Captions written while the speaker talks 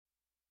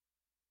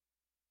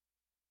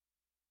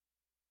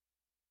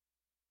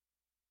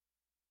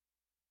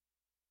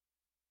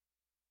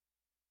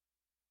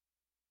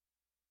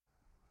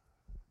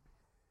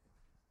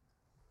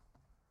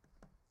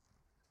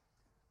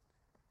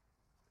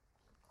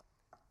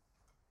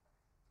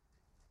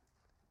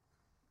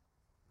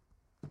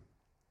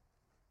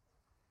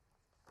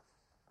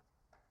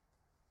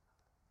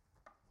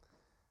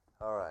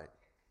All right.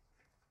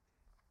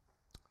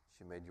 As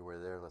you made your way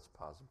there, let's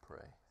pause and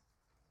pray.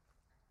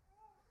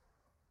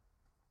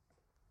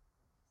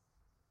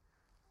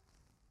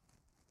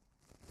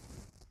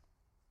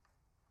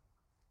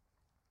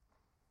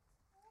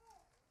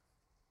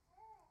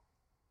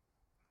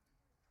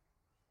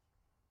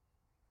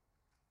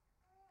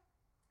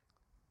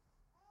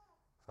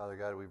 Father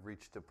God, we've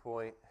reached a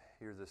point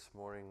here this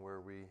morning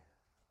where we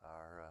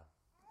are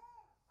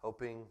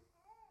hoping,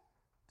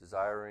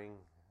 desiring,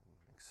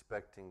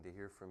 expecting to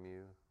hear from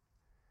you.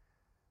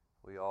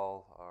 We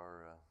all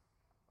are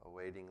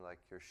awaiting like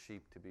your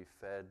sheep to be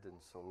fed, and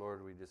so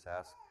Lord, we just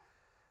ask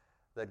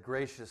that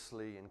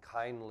graciously and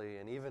kindly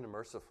and even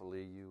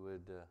mercifully you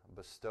would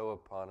bestow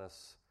upon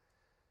us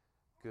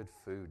good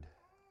food,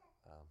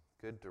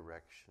 good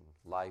direction,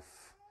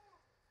 life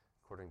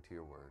according to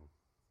your word.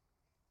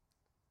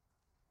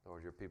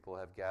 Lord, your people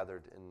have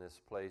gathered in this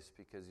place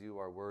because you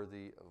are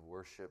worthy of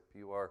worship.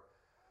 You are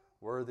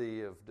worthy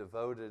of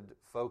devoted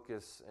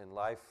focus and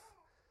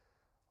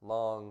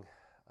lifelong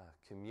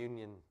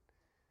communion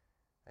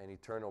and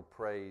eternal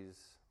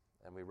praise.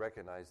 And we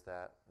recognize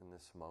that in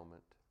this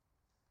moment.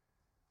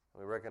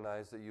 We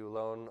recognize that you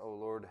alone, O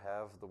Lord,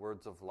 have the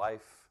words of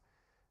life.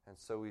 And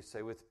so we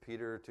say with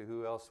Peter, to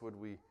who else would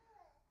we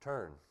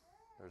turn?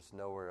 There's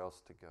nowhere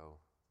else to go.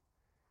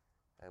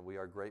 And we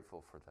are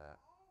grateful for that.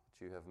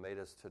 You have made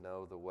us to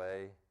know the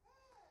way,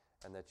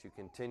 and that you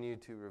continue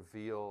to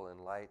reveal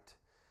and light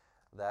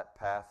that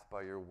path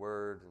by your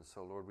word. And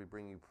so, Lord, we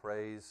bring you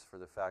praise for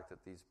the fact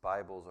that these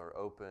Bibles are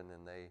open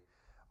and they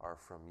are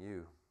from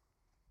you.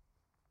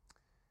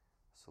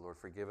 So, Lord,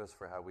 forgive us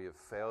for how we have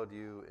failed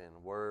you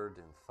in word,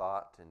 in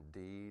thought, in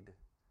deed.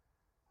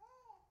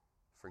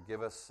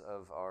 Forgive us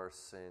of our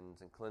sins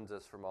and cleanse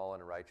us from all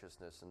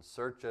unrighteousness, and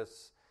search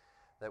us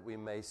that we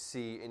may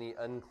see any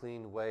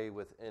unclean way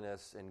within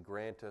us, and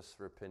grant us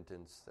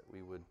repentance, that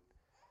we would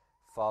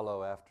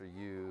follow after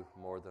you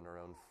more than our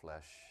own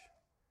flesh.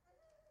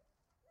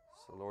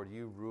 So, Lord,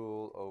 you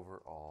rule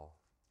over all.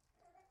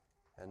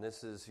 And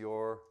this is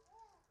your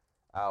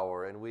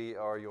hour, and we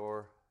are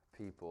your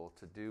people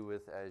to do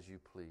with as you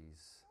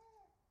please,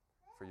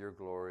 for your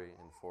glory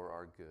and for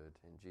our good.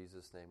 In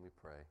Jesus' name we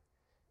pray.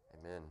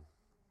 Amen.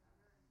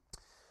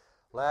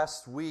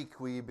 Last week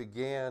we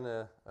began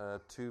a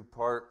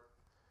two-part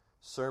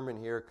sermon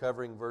here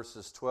covering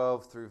verses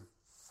 12 through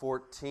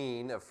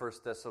 14 of 1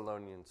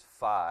 Thessalonians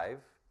 5.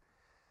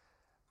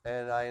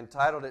 And I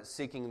entitled it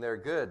Seeking Their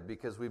Good,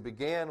 because we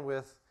began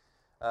with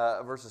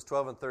verses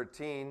 12 and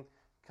 13,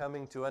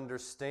 coming to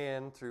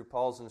understand through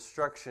Paul's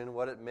instruction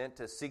what it meant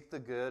to seek the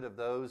good of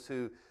those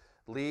who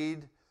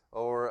lead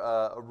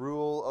or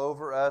rule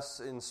over us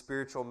in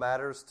spiritual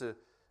matters, to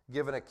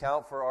give an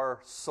account for our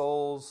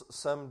souls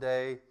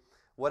someday,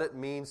 what it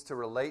means to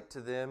relate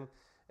to them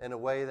in a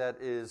way that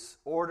is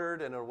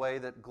ordered, in a way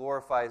that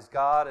glorifies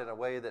God, in a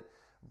way that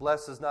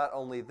blesses not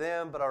only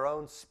them, but our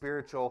own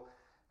spiritual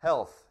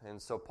health. And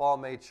so Paul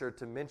made sure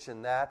to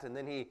mention that, and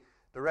then he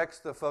directs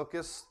the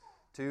focus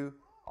to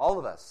all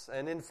of us,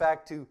 and in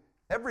fact to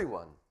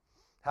everyone.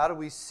 How do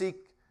we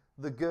seek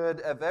the good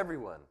of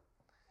everyone?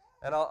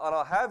 And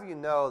I'll have you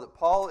know that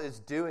Paul is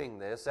doing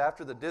this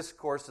after the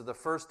discourse of the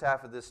first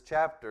half of this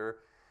chapter,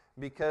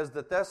 because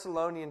the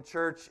Thessalonian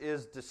church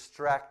is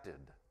distracted.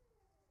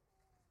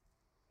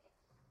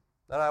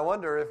 And I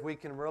wonder if we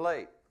can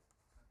relate.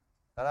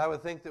 And I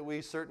would think that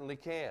we certainly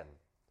can.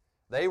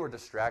 They were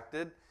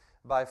distracted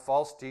by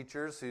false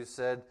teachers who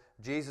said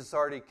Jesus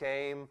already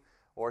came,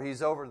 or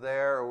he's over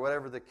there, or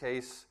whatever the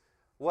case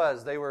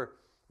was. They were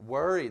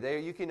worried.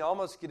 You can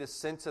almost get a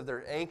sense of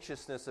their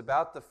anxiousness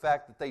about the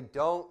fact that they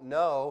don't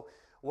know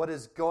what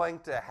is going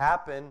to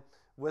happen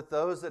with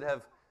those that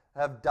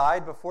have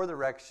died before the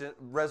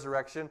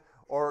resurrection,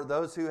 or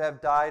those who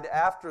have died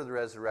after the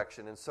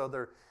resurrection. And so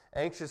they're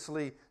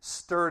anxiously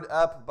stirred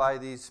up by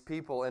these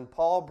people. And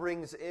Paul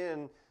brings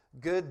in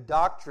good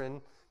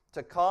doctrine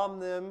to calm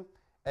them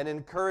and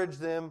encourage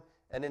them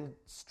and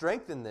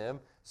strengthen them,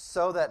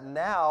 so that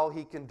now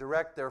he can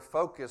direct their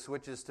focus,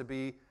 which is to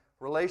be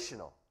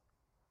relational.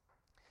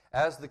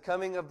 As the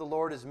coming of the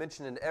Lord is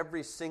mentioned in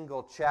every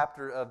single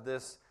chapter of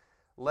this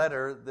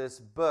letter, this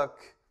book,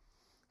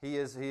 he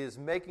is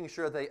making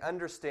sure they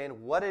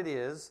understand what it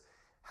is,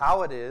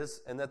 how it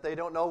is, and that they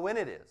don't know when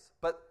it is,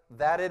 but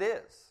that it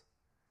is.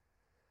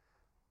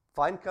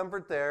 Find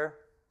comfort there,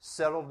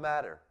 settled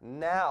matter.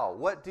 Now,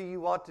 what do you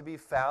want to be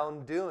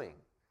found doing?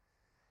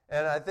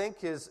 And I think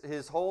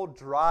his whole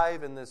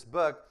drive in this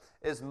book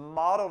is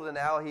modeled in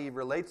how he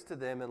relates to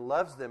them and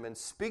loves them and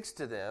speaks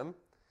to them,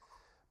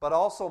 but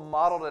also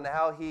modeled in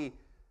how he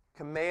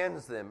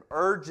commands them,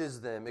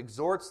 urges them,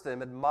 exhorts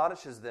them,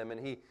 admonishes them,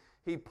 and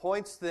he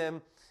points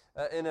them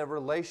in a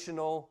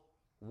relational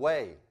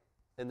way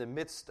in the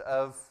midst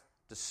of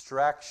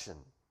distraction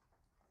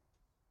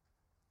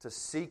to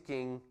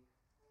seeking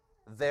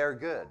their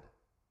good.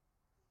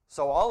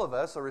 So all of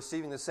us are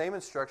receiving the same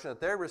instruction that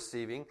they're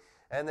receiving,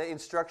 and the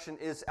instruction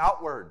is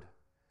outward.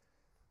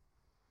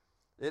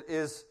 It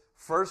is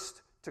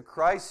first to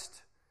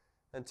Christ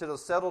and to the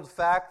settled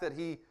fact that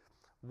he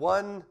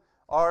won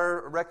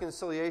our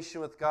reconciliation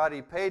with God.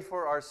 He paid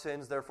for our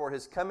sins. Therefore,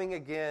 His coming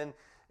again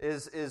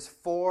is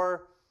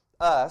for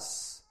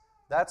us.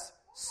 That's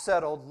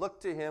settled.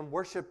 Look to Him,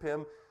 worship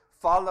Him,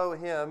 follow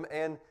Him,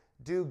 and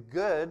do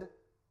good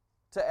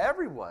to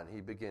everyone, he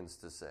begins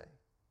to say.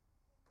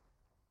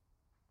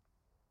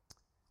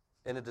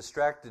 In a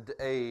distracted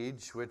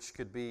age, which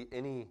could be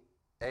any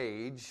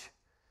age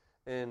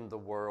in the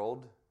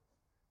world,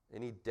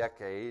 any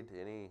decade,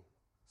 any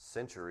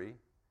century,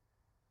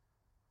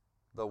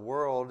 the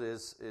world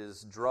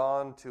is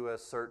drawn to a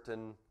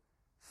certain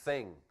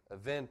thing,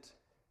 event,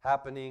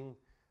 happening,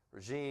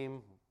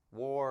 regime,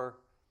 war,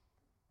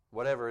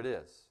 whatever it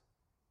is.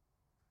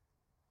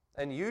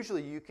 And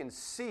usually you can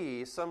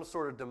see some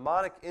sort of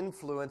demonic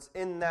influence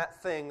in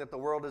that thing that the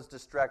world is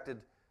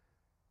distracted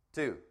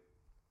to.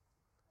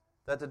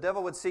 That the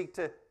devil would seek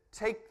to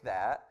take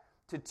that,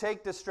 to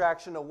take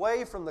distraction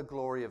away from the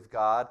glory of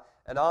God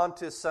and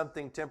onto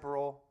something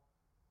temporal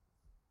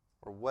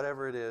or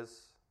whatever it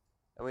is.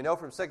 And we know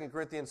from 2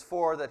 Corinthians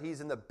 4 that he's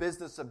in the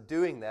business of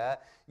doing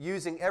that,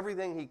 using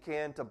everything he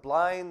can to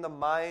blind the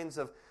minds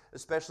of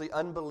especially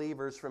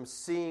unbelievers from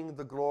seeing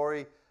the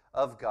glory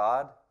of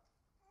God.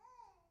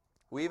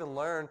 We even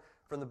learn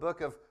from the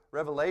book of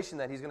Revelation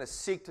that he's going to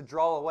seek to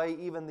draw away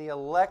even the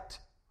elect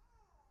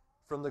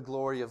from the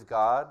glory of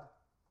God.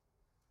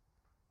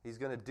 He's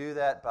going to do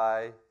that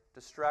by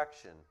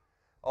distraction.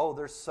 Oh,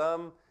 there's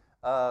some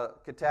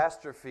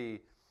catastrophe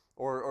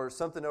or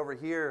something over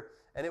here,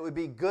 and it would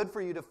be good for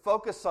you to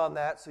focus on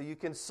that so you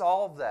can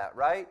solve that,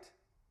 right?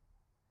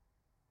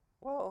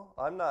 Well,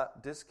 I'm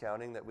not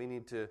discounting that we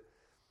need to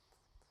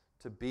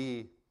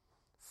be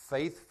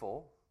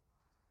faithful,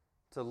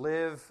 to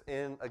live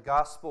in a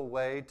gospel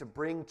way, to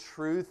bring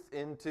truth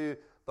into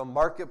the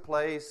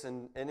marketplace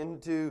and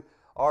into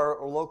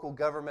our local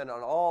government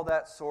and all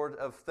that sort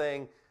of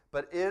thing.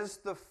 But is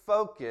the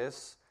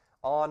focus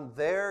on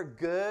their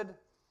good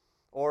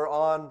or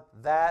on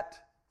that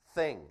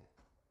thing?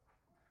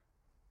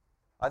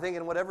 I think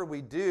in whatever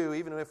we do,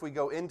 even if we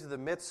go into the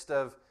midst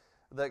of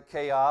the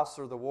chaos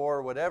or the war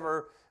or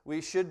whatever,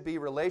 we should be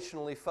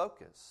relationally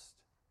focused.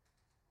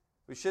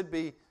 We should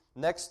be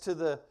next to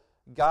the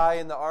guy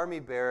in the army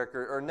barrack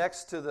or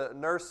next to the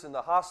nurse in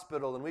the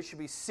hospital, and we should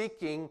be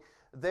seeking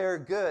their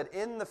good.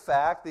 In the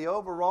fact, the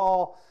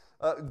overall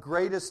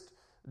greatest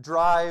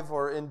drive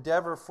or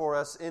endeavor for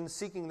us in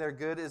seeking their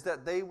good is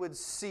that they would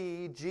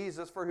see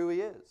Jesus for who He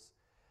is.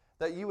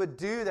 That you would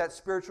do that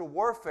spiritual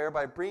warfare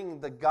by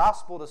bringing the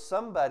gospel to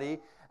somebody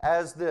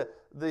as the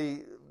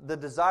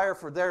desire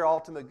for their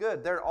ultimate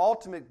good. Their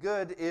ultimate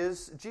good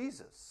is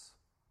Jesus.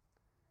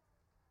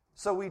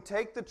 So we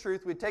take the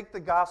truth, we take the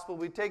gospel,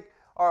 we take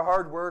our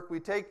hard work, we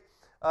take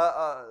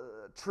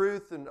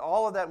truth and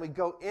all of that, and we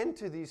go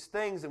into these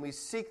things and we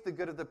seek the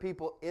good of the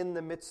people in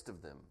the midst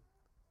of them.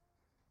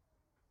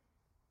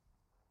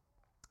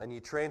 And you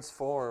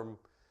transform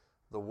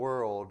the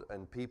world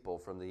and people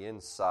from the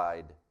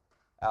inside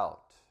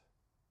out.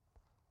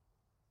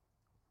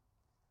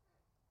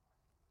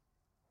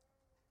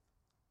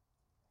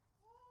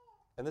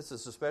 And this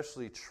is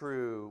especially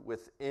true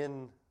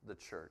within the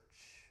church.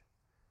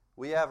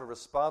 We have a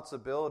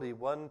responsibility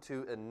one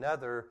to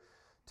another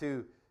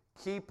to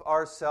keep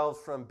ourselves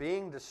from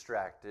being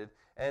distracted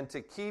and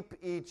to keep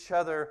each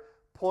other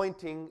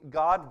pointing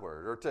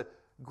Godward, or to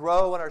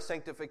grow in our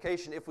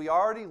sanctification. If we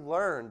already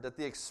learned that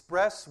the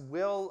express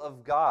will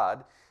of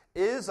God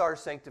is our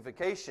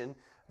sanctification,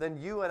 then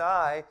you and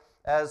I,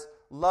 as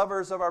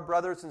lovers of our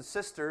brothers and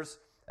sisters,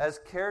 as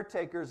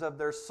caretakers of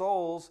their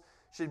souls,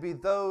 should be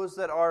those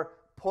that are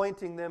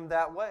pointing them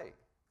that way.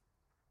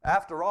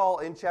 After all,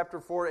 in chapter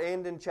 4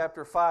 and in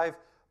chapter 5,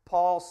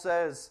 Paul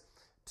says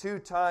 2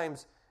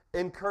 times,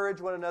 encourage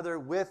one another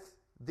with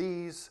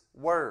these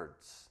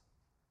words.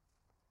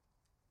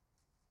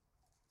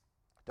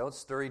 Don't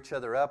stir each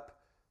other up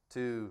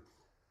to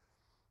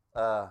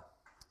the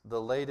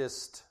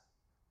latest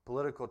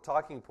political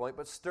talking point,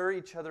 but stir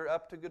each other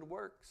up to good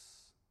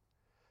works.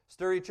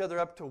 Stir each other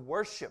up to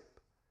worship.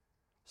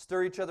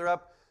 Stir each other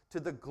up to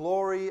the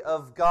glory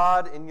of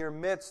God in your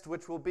midst,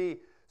 which will be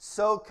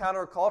so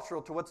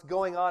countercultural to what's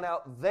going on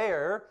out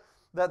there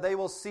that they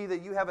will see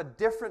that you have a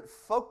different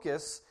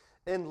focus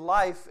in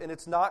life, and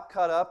it's not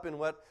caught up in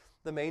what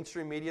the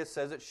mainstream media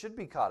says it should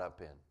be caught up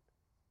in.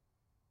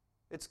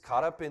 It's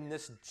caught up in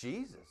this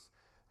Jesus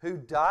who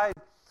died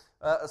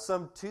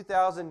some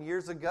 2,000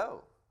 years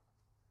ago.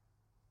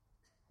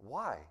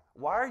 Why?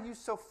 Why are you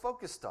so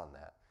focused on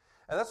that?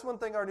 And that's one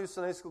thing our new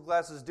Sunday school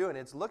class is doing.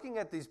 It's looking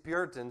at these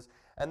Puritans,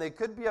 and they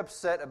could be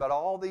upset about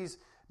all these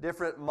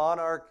different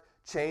monarch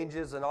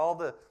changes and all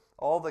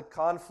the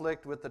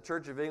conflict with the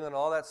Church of England and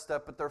all that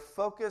stuff, but they're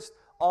focused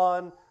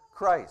on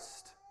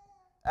Christ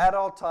at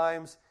all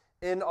times,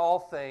 in all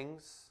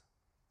things,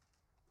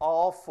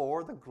 all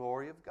for the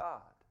glory of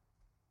God.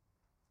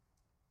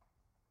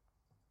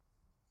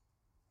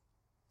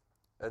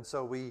 And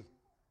so we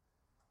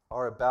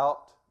are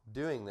about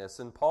doing this.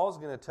 And Paul's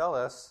going to tell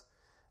us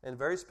in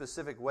very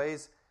specific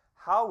ways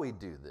how we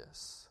do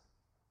this.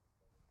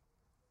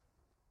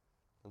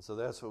 And so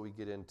that's what we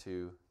get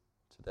into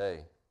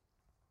today.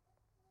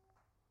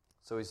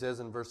 So he says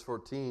in verse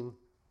 14,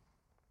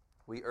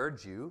 we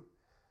urge you,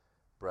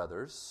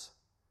 brothers,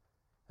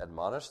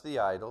 admonish the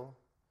idle,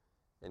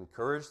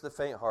 encourage the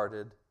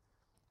faint-hearted,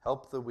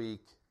 help the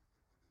weak,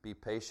 be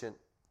patient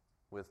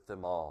with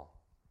them all.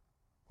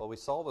 Well, we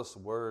saw this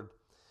word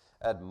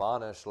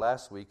admonish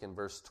last week in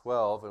verse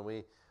 12, and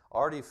we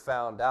already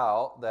found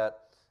out that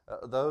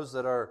those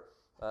that are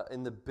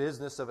in the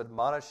business of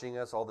admonishing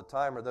us all the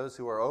time are those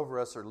who are over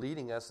us or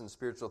leading us in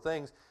spiritual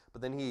things.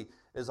 But then he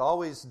is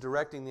always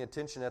directing the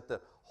attention at the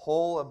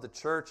whole of the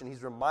church, and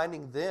he's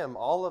reminding them,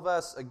 all of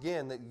us,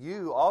 again, that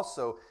you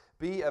also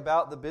be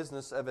about the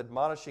business of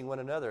admonishing one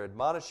another.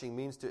 Admonishing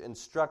means to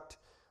instruct,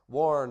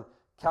 warn,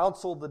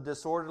 counsel the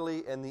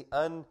disorderly and the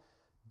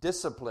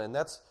undisciplined.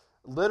 That's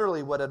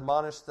literally what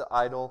admonish the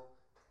idle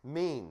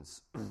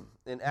means.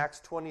 In Acts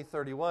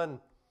 20:31,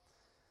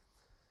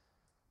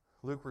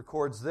 Luke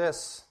records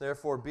this,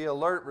 therefore be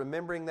alert,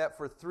 remembering that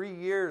for 3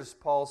 years,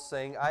 Paul's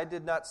saying, I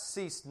did not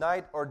cease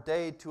night or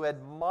day to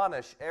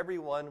admonish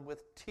everyone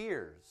with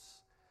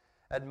tears.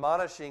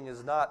 Admonishing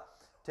is not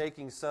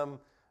taking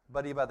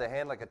somebody by the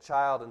hand like a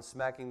child and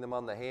smacking them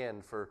on the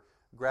hand for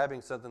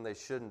grabbing something they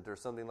shouldn't or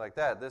something like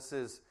that. This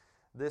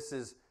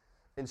is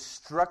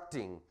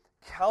instructing,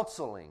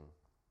 counseling.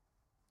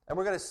 And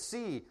we're going to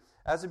see,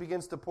 as he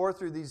begins to pour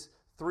through these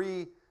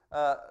three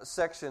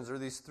sections or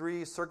these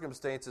three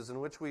circumstances in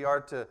which we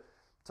are to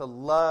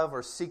love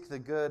or seek the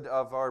good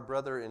of our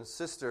brother and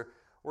sister,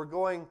 we're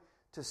going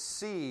to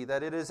see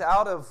that it is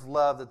out of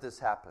love that this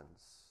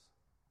happens.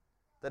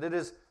 That it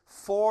is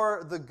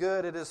for the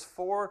good, it is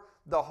for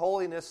the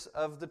holiness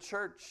of the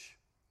church,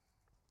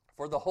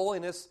 for the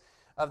holiness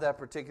of that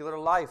particular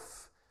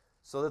life,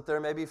 so that there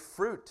may be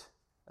fruit,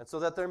 and so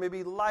that there may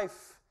be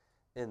life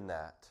in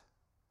that,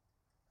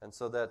 and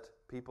so that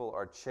people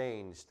are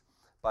changed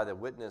by the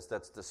witness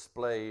that's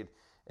displayed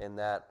in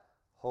that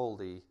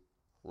holy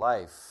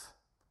life.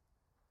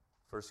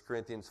 1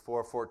 Corinthians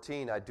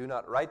 4:14, I do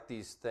not write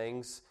these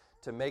things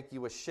to make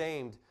you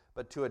ashamed,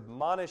 but to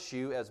admonish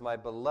you as my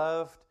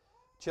beloved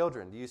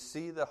children. Do you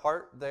see the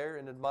heart there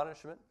in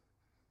admonishment?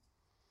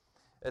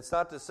 It's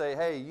not to say,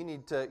 hey, you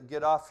need to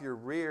get off your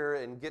rear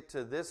and get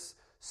to this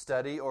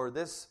study or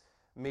this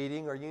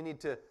meeting, or you need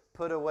to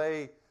put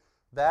away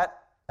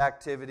that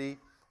activity.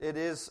 It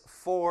is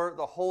for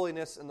the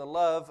holiness and the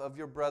love of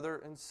your brother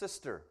and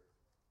sister.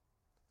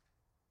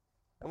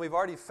 And we've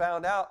already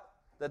found out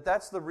that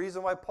that's the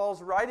reason why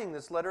Paul's writing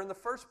this letter in the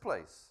first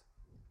place.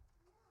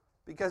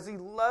 Because he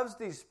loves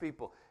these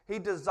people. He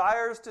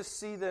desires to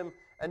see them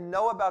and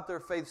know about their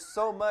faith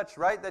so much,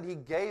 right, that he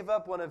gave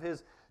up one of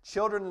his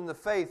children in the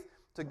faith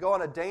to go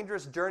on a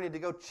dangerous journey to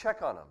go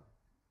check on them.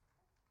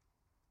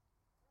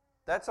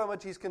 That's how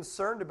much he's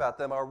concerned about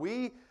them. Are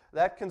we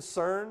that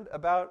concerned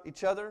about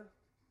each other?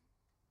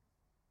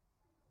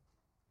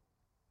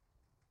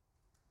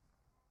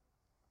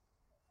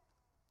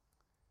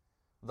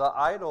 The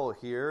idle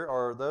here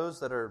are those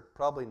that are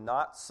probably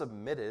not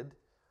submitted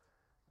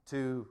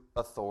to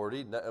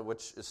authority,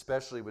 which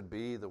especially would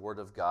be the Word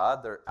of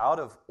God. They're out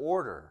of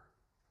order.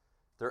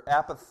 They're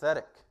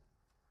apathetic.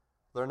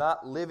 They're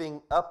not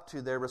living up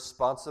to their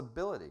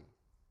responsibility.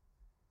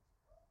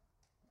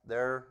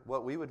 They're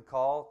what we would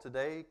call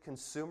today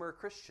consumer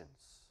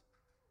Christians.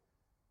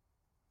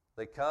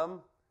 They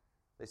come,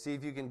 they see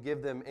if you can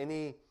give them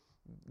any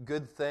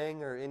good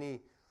thing or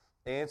any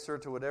answer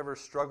to whatever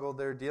struggle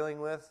they're dealing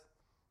with,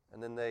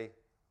 and then they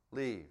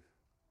leave.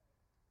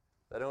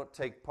 They don't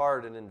take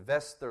part and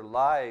invest their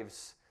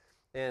lives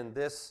in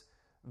this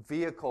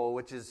vehicle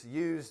which is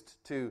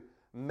used to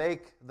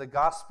make the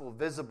gospel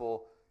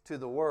visible to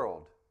the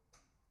world.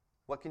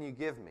 What can you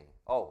give me?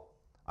 Oh,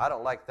 I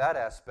don't like that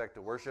aspect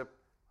of worship.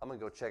 I'm going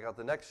to go check out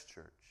the next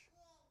church.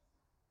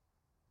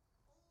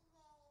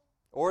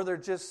 Or they're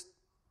just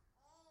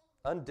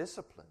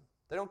undisciplined.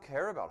 They don't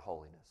care about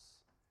holiness.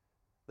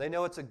 They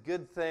know it's a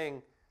good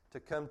thing to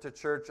come to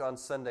church on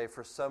Sunday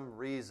for some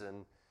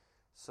reason,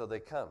 so they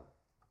come.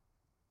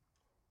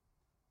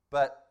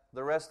 But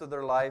the rest of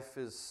their life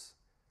is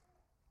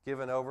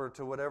given over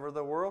to whatever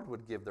the world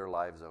would give their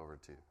lives over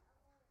to.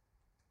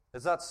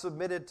 It's not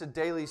submitted to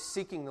daily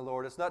seeking the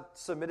Lord. It's not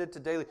submitted to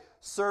daily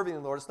serving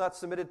the Lord. It's not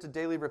submitted to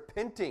daily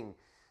repenting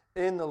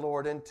in the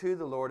Lord and to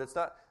the Lord. It's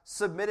not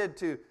submitted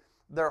to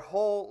their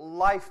whole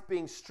life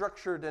being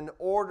structured and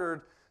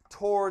ordered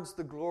towards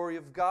the glory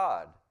of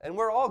God. And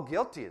we're all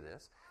guilty of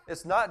this.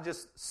 It's not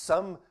just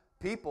some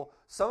people.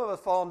 Some of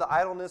us fall into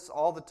idleness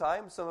all the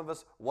time. Some of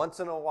us once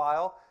in a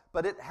while.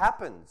 But it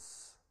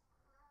happens.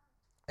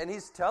 And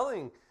he's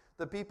telling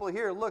the people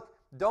here, look,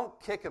 don't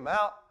kick them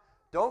out.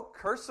 Don't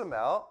curse them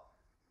out.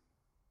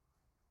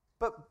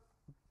 But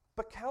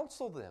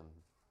counsel them.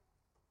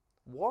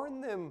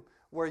 Warn them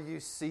where you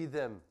see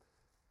them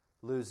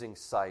losing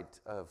sight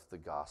of the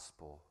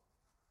gospel.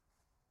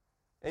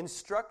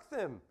 Instruct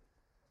them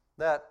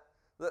that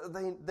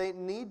they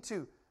need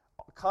to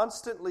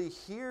constantly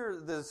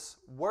hear this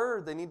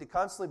word. They need to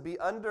constantly be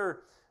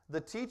under the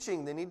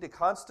teaching. They need to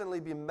constantly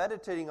be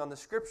meditating on the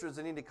scriptures.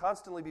 They need to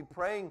constantly be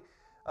praying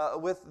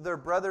with their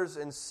brothers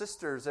and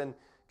sisters and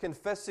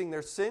confessing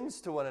their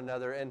sins to one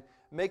another and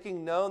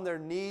making known their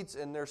needs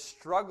and their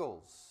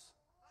struggles.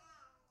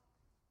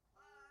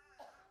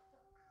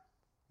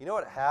 You know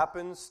what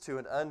happens to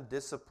an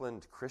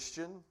undisciplined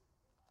Christian?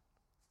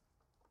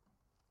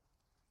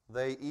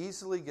 They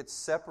easily get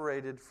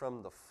separated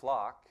from the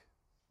flock,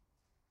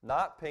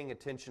 not paying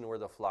attention where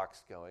the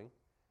flock's going,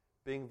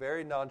 being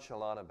very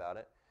nonchalant about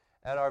it,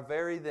 and are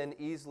very then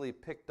easily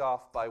picked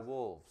off by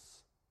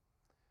wolves.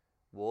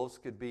 Wolves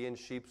could be in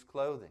sheep's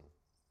clothing.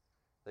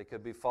 They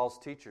could be false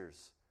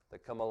teachers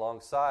that come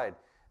alongside,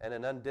 and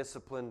an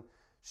undisciplined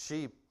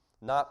sheep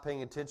not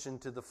paying attention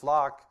to the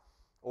flock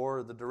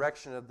or the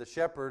direction of the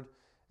shepherd,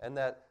 and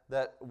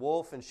that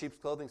wolf in sheep's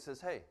clothing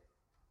says, hey,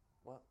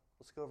 well,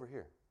 let's go over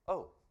here.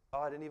 Oh,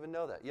 I didn't even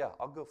know that. Yeah,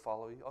 I'll go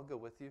follow you. I'll go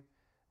with you.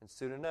 And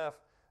soon enough,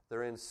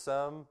 they're in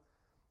some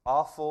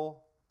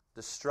awful,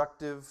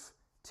 destructive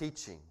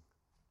teaching.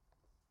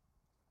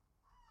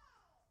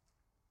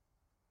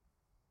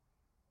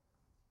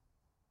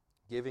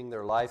 Giving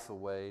their life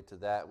away to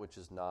that which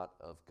is not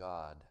of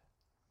God.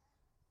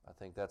 I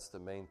think that's the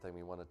main thing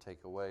we want to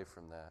take away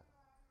from that.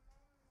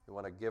 We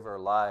want to give our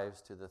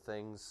lives to the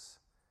things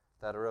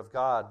that are of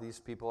God. These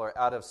people are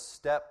out of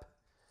step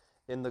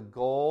in the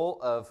goal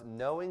of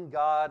knowing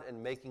God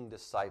and making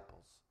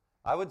disciples.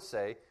 I would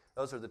say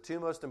those are the two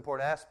most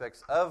important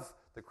aspects of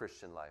the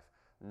Christian life.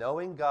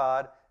 Knowing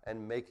God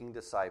and making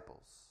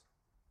disciples.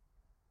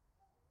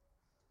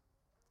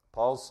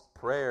 Paul's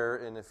prayer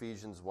in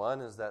Ephesians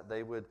 1 is that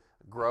they would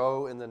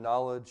grow in the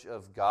knowledge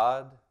of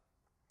God.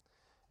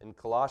 In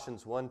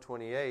Colossians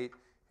 1:28,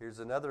 here's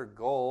another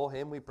goal.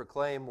 Him we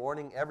proclaim,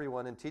 warning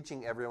everyone and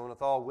teaching everyone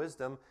with all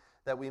wisdom,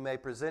 that we may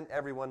present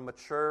everyone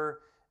mature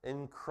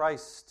in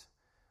Christ.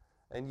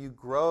 And you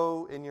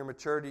grow in your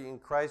maturity in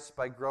Christ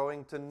by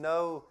growing to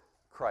know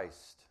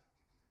Christ.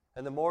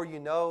 And the more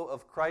you know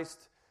of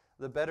Christ,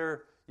 the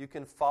better you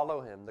can follow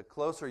Him. The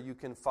closer you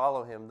can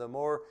follow Him, the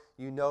more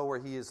you know where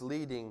He is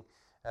leading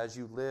as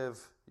you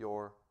live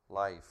your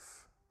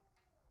life.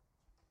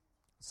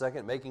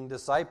 Second, making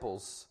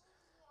disciples.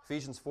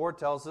 Ephesians 4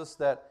 tells us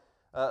that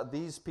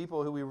these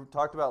people who we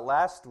talked about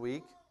last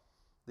week,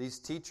 these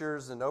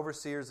teachers and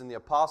overseers and the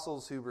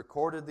apostles who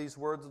recorded these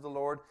words of the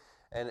Lord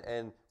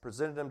and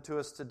presented them to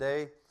us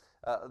today,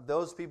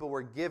 those people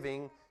were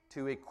giving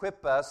to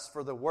equip us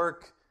for the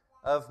work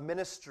of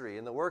ministry.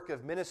 And the work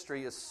of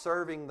ministry is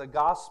serving the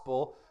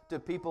gospel to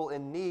people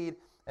in need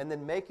and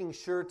then making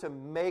sure to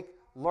make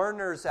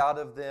learners out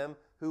of them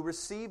who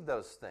receive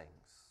those things.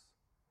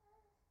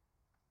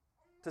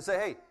 To say,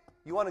 hey,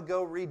 you want to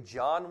go read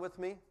John with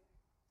me?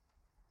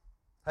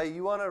 Hey,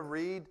 you want to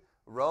read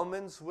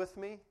Romans with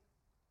me?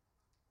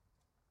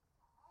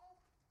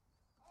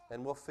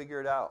 And we'll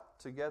figure it out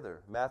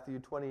together. Matthew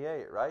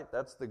 28, right?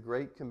 That's the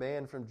great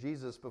command from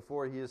Jesus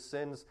before He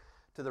ascends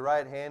to the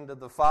right hand of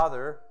the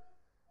Father.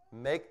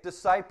 Make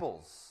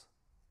disciples.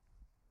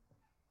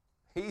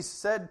 He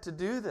said to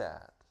do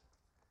that.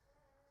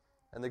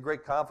 And the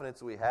great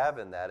confidence we have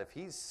in that, if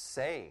He's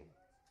saying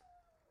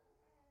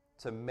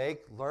to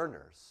make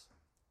learners,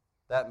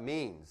 that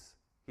means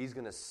He's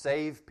going to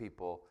save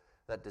people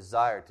that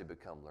desire to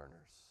become learners.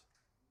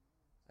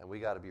 And we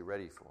got to be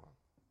ready for them.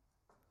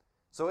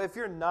 So if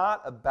you're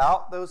not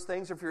about those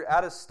things, or if you're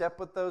out of step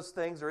with those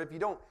things, or if you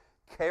don't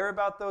care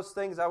about those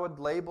things, I would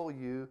label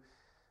you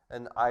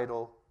an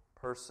idle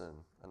person,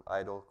 an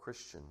idle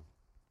Christian.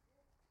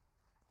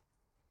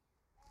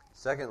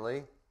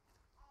 Secondly,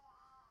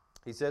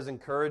 he says,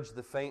 encourage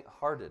the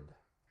faint-hearted.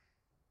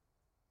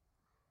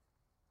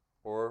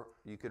 Or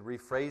you could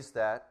rephrase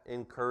that,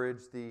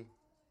 encourage the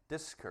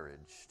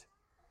discouraged.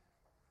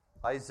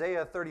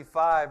 Isaiah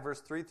 35,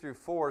 verse 3 through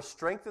 4,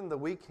 strengthen the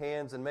weak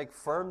hands and make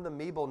firm the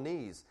feeble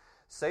knees.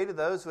 Say to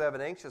those who have an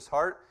anxious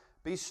heart,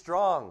 be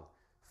strong,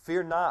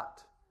 fear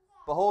not.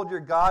 Behold, your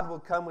God will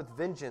come with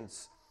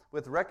vengeance,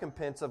 with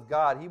recompense of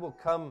God. He will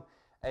come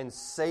and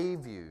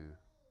save you.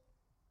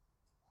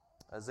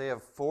 Isaiah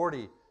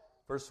 40,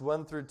 verse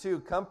 1 through 2,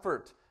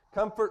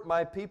 comfort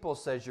my people,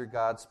 says your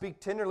God. Speak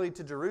tenderly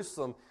to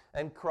Jerusalem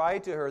and cry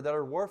to her that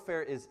her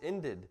warfare is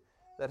ended,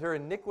 that her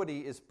iniquity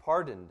is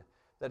pardoned,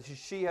 that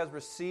she has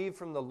received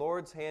from the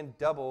Lord's hand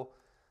double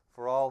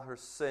for all her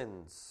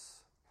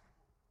sins.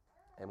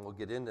 And we'll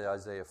get into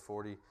Isaiah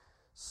 40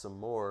 some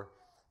more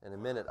in a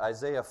minute.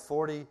 Isaiah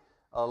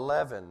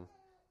 40:11.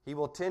 He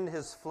will tend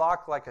his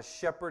flock like a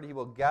shepherd. He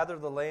will gather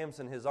the lambs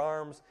in his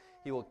arms.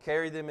 He will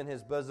carry them in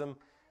his bosom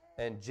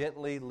and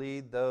gently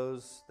lead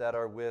those that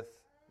are with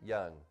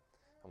young.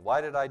 And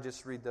why did I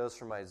just read those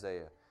from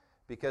Isaiah?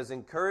 Because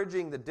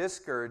encouraging the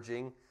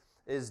discouraging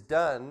is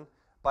done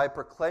by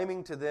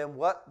proclaiming to them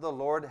what the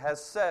Lord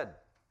has said.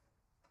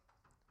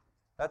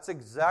 That's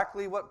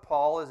exactly what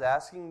Paul is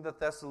asking the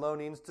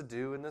Thessalonians to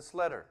do in this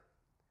letter.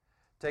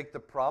 Take the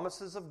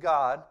promises of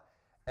God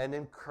and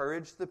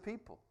encourage the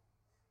people.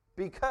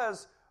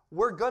 Because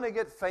we're going to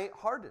get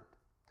faint-hearted.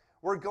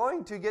 We're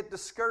going to get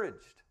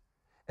discouraged.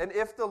 And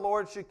if the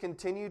Lord should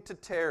continue to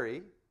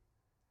tarry,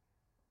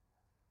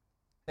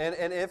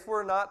 and if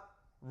we're not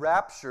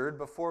raptured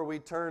before we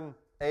turn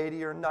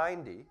 80 or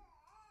 90,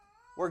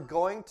 we're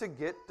going to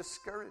get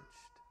discouraged.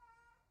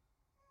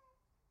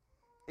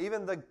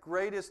 Even the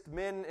greatest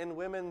men and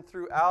women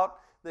throughout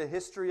the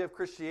history of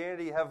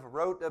Christianity have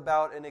wrote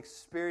about and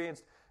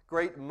experienced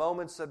great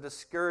moments of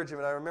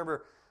discouragement. I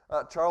remember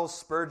Charles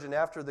Spurgeon,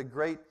 after the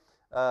great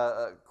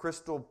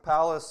Crystal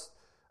Palace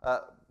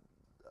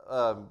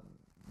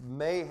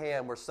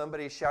mayhem where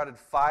somebody shouted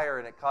fire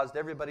and it caused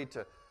everybody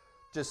to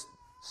just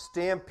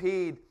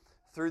stampede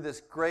through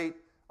this great,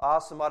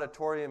 awesome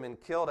auditorium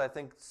and killed, I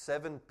think,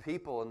 7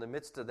 people in the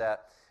midst of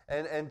that.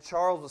 And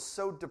Charles was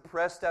so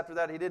depressed after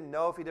that, he didn't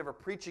know if he'd ever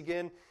preach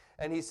again.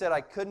 And he said,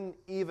 I couldn't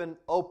even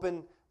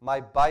open my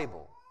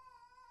Bible.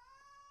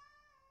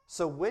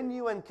 So when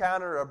you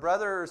encounter a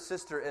brother or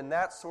sister in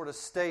that sort of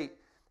state,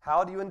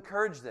 how do you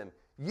encourage them?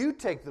 You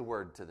take the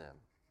word to them.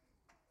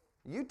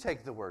 You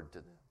take the word to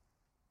them.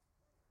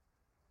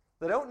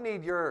 They don't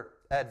need your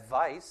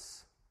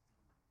advice.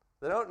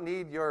 They don't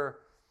need your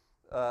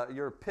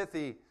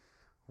pithy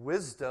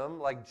wisdom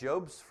like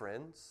Job's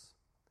friends.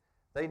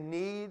 They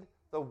need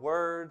the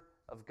Word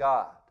of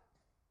God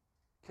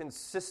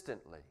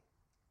consistently.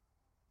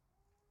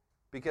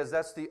 Because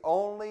that's the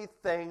only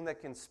thing that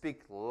can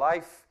speak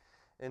life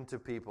into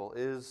people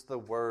is the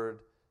Word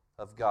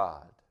of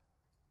God.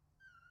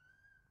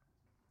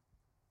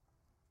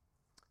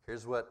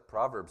 Here's what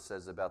Proverbs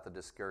says about the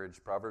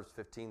discouraged. Proverbs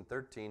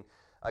 15:13.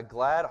 A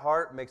glad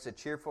heart makes a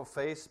cheerful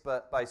face,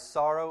 but by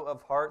sorrow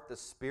of heart the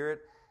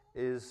spirit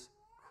is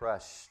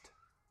crushed.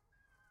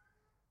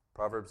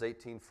 Proverbs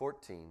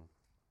 18:14.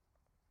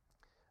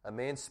 A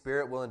man's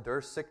spirit will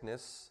endure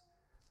sickness,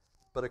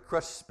 but a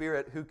crushed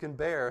spirit who can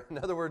bear? In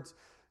other words,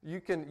 you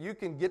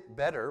can get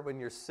better when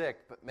you're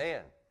sick, but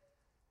man,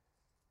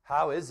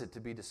 how is it to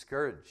be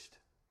discouraged?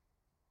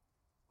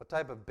 What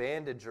type of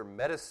bandage or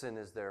medicine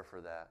is there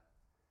for that?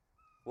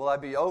 Will I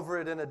be over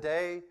it in a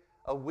day,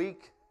 a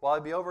week? Will I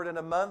be over it in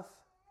a month?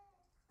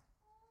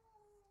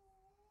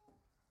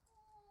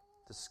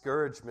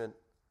 Discouragement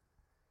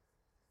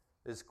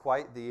is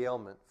quite the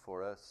ailment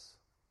for us.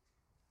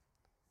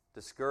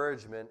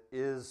 Discouragement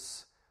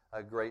is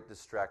a great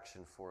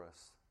distraction for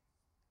us.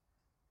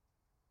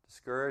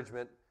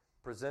 Discouragement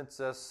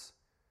presents us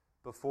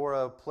before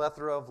a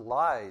plethora of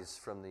lies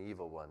from the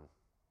evil one.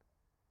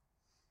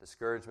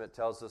 Discouragement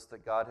tells us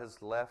that God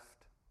has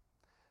left,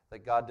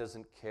 that God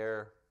doesn't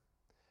care,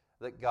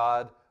 that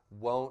God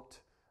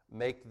won't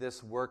make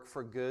this work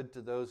for good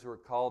to those who are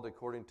called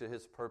according to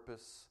His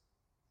purpose.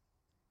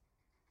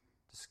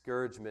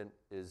 Discouragement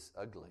is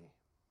ugly,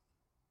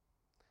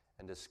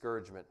 and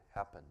discouragement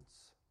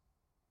happens.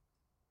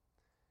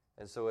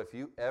 And so if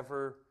you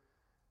ever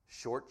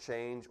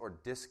shortchange or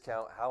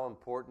discount how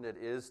important it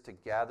is to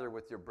gather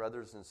with your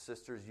brothers and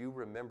sisters, you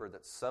remember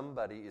that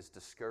somebody is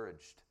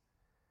discouraged.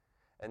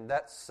 And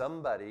that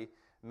somebody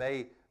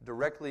may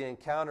directly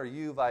encounter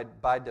you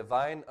by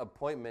divine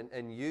appointment,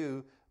 and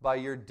you, by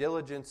your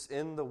diligence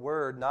in the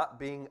Word, not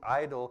being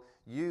idle,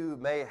 you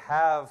may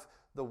have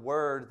the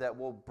Word that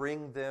will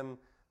bring them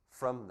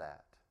from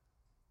that.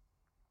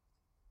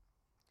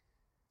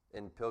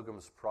 In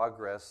Pilgrim's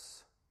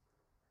Progress,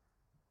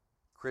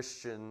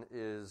 Christian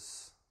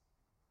is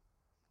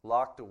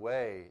locked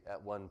away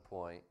at one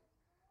point,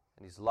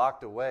 and he's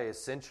locked away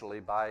essentially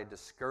by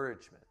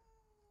discouragement.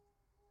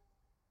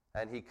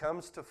 And he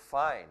comes to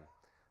find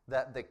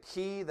that the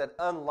key that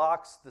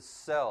unlocks the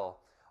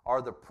cell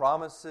are the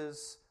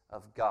promises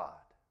of God.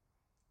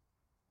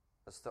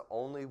 That's the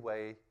only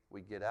way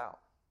we get out.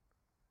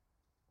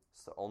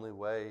 It's the only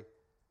way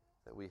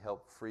that we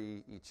help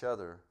free each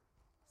other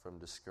from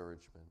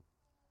discouragement.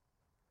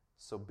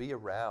 So be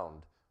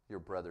around your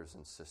brothers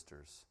and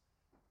sisters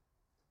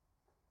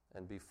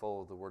and be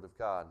full of the Word of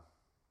God.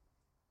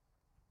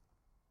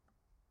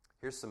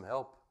 Here's some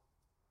help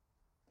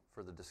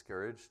for the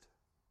discouraged.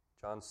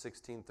 John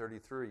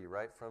 16:33,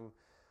 right from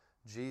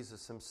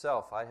Jesus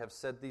Himself. I have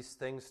said these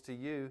things to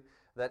you,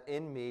 that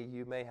in me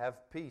you may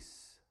have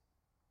peace.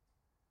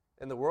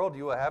 In the world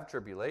you will have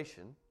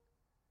tribulation,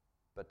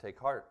 but take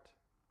heart.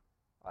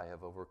 I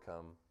have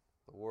overcome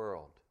the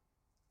world.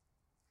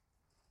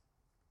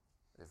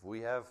 If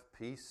we have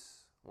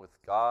peace with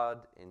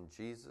God in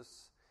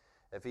Jesus,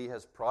 if He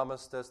has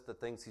promised us the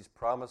things He's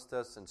promised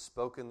us and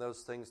spoken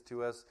those things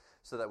to us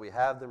so that we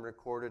have them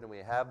recorded and we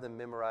have them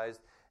memorized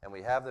and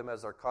we have them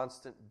as our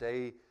constant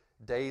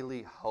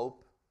daily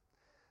hope,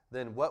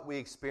 then what we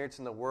experience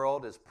in the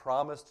world is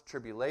promised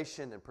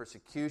tribulation and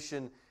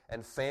persecution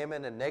and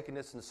famine and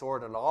nakedness and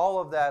sword and all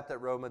of that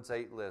Romans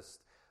 8 lists.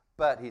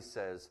 But He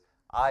says,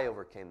 I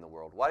overcame the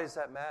world. Why does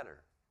that matter?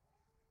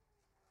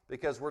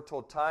 Because we're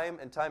told time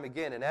and time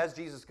again, and as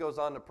Jesus goes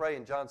on to pray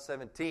in John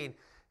 17,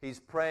 He's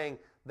praying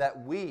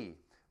that we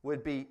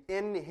would be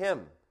in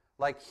Him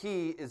like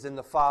He is in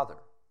the Father.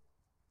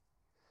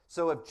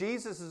 So if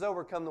Jesus has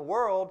overcome the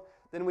world,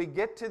 then we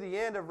get to the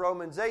end of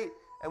Romans 8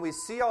 and we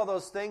see all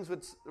those things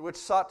which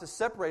sought to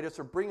separate us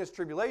or bring us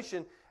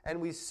tribulation,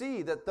 and we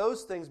see that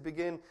those things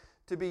begin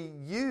to be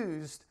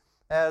used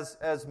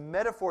as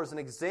metaphors and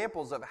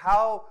examples of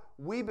how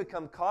we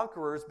become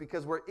conquerors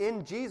because we're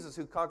in Jesus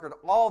who conquered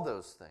all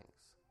those things.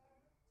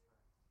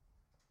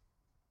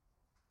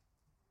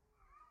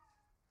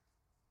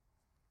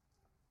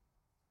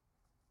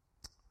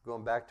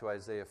 Going back to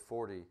Isaiah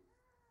 40,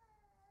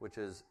 which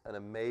is an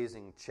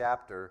amazing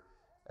chapter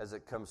as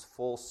it comes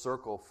full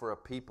circle for a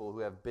people who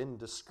have been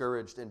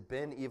discouraged and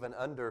been even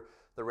under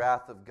the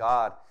wrath of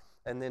God.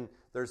 And then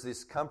there's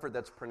this comfort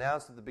that's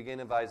pronounced at the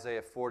beginning of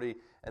Isaiah 40.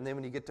 And then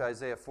when you get to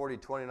Isaiah 40,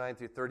 29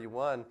 through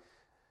 31,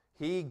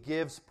 He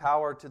gives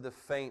power to the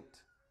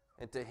faint,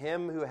 and to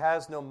him who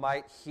has no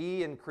might,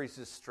 He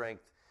increases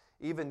strength.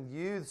 Even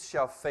youths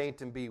shall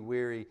faint and be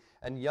weary,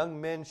 and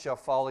young men shall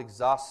fall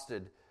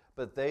exhausted.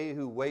 But they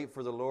who wait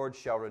for the Lord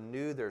shall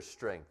renew their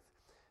strength.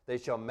 They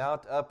shall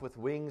mount up with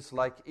wings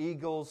like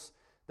eagles.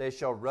 They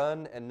shall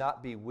run and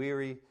not be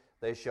weary.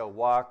 They shall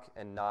walk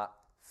and not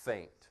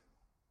faint.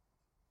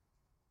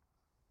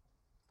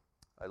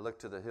 I look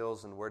to the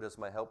hills, and where does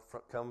my help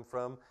come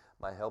from?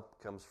 My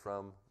help comes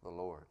from the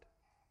Lord.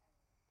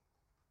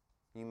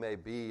 You may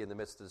be in the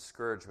midst of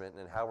discouragement,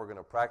 and how we're going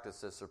to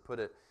practice this or put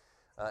it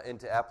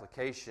into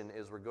application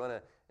is we're going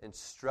to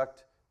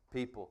instruct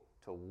people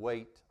to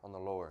wait on the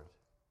Lord.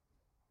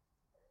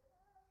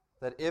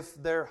 That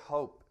if their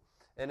hope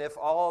and if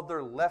all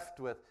they're left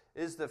with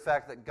is the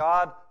fact that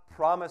God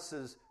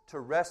promises to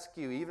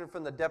rescue even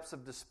from the depths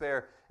of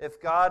despair,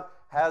 if God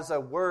has a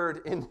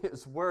word in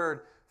His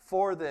Word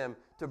for them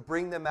to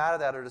bring them out of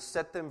that or to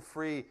set them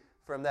free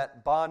from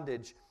that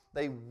bondage,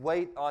 they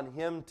wait on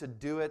Him to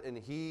do it, and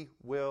He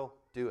will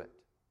do it.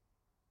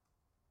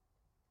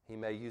 He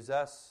may use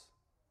us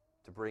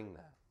to bring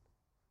that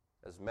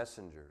as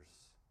messengers,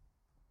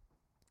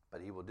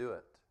 but He will do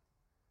it.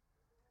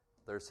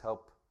 There's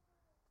help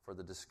for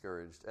the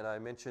discouraged. And I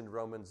mentioned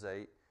Romans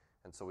 8,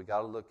 and so we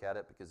got to look at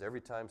it, because every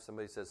time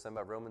somebody says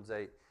something about Romans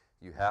 8,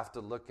 you have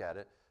to look at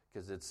it,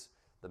 because it's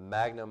the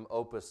magnum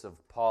opus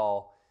of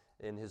Paul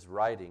in his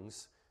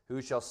writings. Who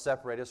shall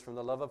separate us from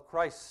the love of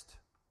Christ?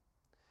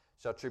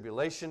 Shall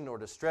tribulation or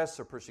distress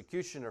or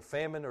persecution or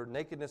famine or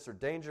nakedness or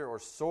danger or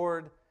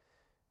sword?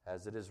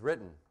 As it is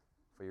written,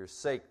 for your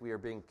sake we are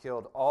being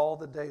killed all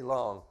the day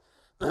long.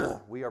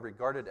 We are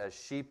regarded as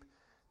sheep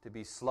to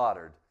be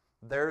slaughtered.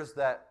 There's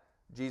that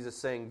Jesus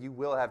saying, you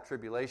will have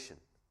tribulation.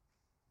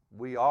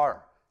 We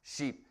are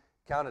sheep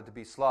counted to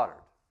be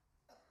slaughtered.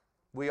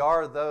 We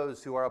are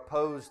those who are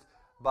opposed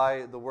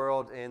by the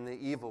world and the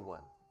evil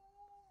one.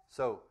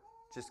 So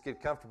just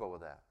get comfortable with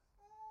that.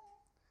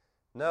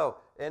 No,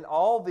 in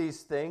all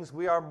these things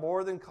we are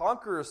more than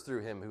conquerors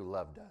through Him who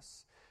loved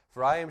us.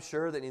 For I am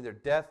sure that neither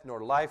death,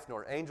 nor life,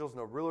 nor angels,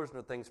 nor rulers,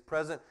 nor things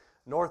present,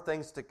 nor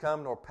things to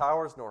come, nor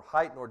powers, nor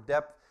height, nor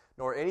depth,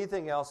 nor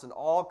anything else in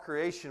all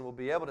creation will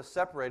be able to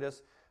separate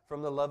us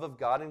from the love of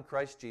God in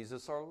Christ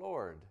Jesus our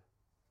Lord.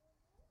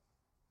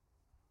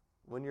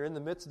 When you're in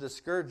the midst of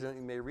discouragement,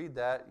 you may read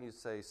that and you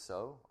say,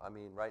 so? I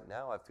mean, right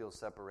now I feel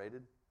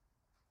separated.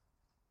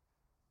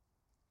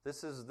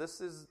 This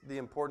is the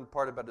important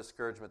part about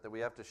discouragement that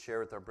we have to share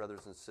with our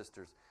brothers and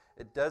sisters.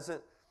 It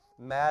doesn't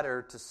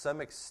matter to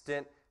some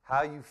extent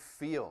how you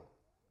feel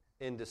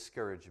in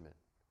discouragement.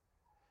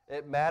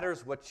 It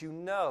matters what you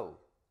know.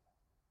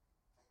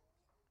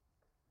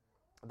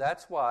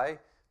 That's why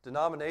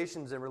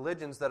denominations and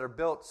religions that are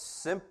built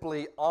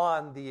simply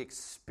on the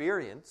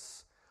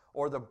experience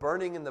or the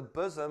burning in the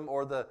bosom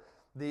or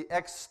the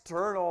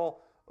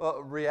external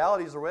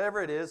realities or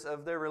whatever it is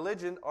of their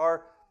religion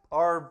are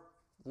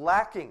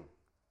lacking.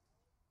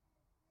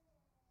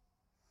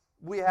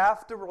 We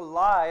have to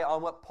rely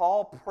on what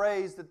Paul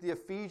prays that the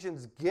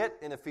Ephesians get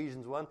in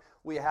Ephesians 1.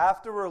 We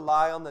have to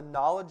rely on the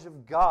knowledge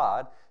of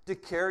God to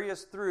carry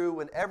us through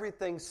when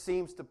everything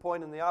seems to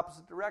point in the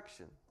opposite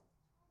direction.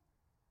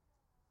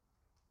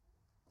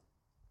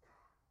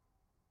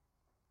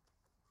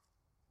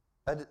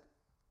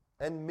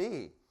 And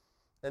me,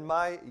 in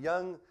my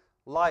young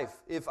life,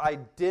 if I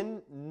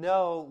didn't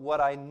know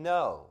what I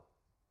know,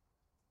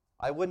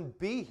 I wouldn't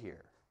be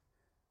here.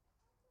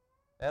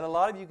 And a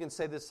lot of you can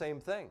say the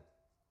same thing.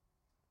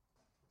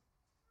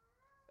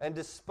 And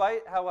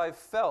despite how I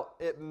felt,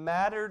 it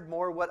mattered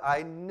more what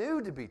I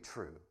knew to be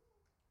true.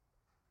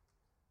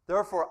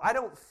 Therefore, I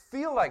don't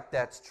feel like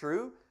that's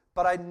true,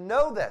 but I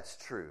know that's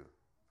true.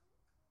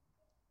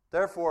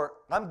 Therefore,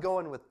 I'm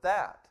going with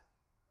that.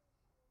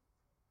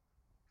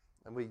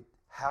 And we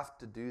have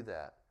to do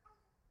that,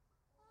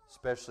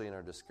 especially in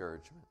our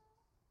discouragement.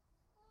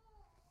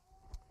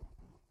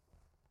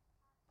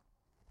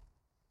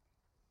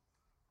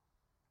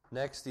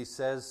 Next, he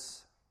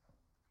says,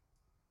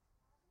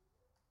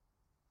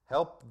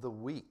 help the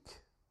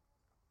weak.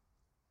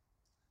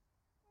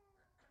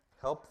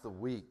 Help the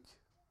weak.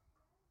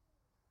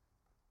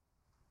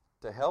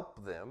 To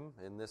help them,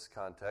 in this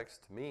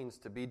context, means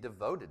to be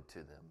devoted to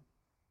them.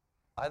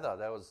 I thought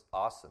that was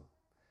awesome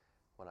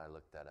when I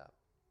looked that up.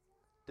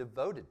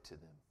 Devoted to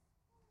them.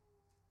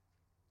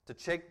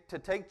 To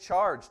take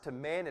charge, to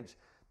manage,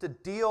 to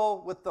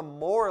deal with the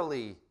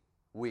morally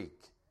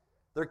weak.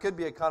 There could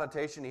be a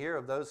connotation here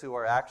of those who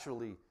are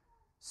actually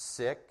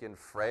sick and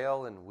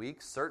frail and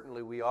weak.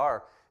 Certainly we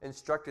are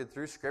instructed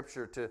through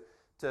Scripture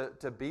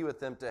to be with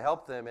them, to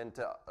help them, and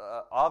to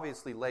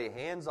obviously lay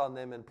hands on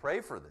them and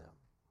pray for them.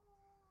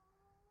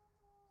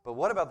 But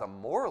what about the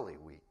morally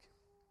weak?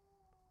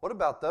 What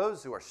about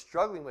those who are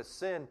struggling with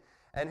sin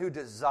and who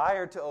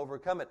desire to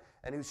overcome it,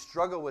 and who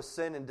struggle with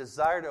sin and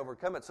desire to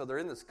overcome it? So they're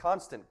in this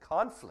constant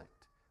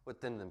conflict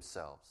within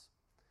themselves.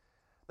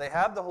 They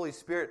have the Holy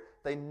Spirit.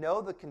 They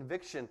know the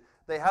conviction.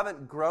 They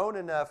haven't grown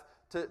enough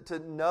to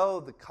know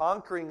the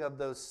conquering of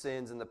those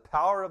sins and the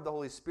power of the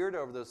Holy Spirit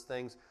over those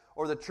things,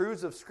 or the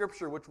truths of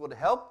Scripture which would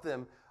help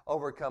them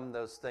overcome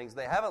those things.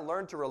 They haven't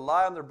learned to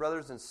rely on their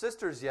brothers and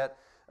sisters yet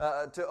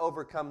to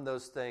overcome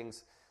those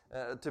things,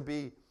 to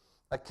be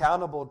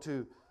accountable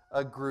to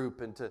a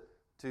group and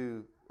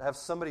to have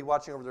somebody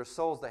watching over their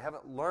souls. They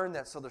haven't learned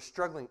that, so they're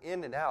struggling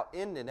in and out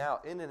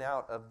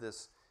of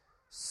this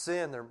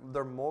sin.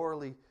 They're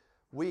morally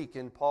weak,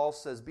 and Paul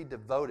says, be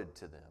devoted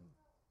to them.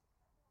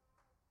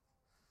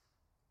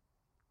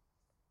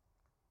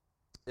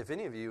 If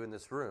any of you in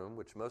this room,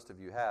 which most of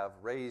you have,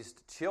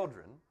 raised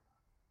children,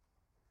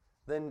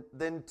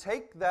 then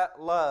take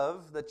that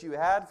love that you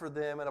had for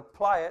them and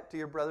apply it to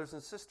your brothers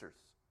and sisters.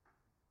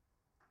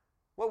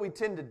 What we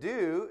tend to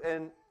do,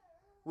 and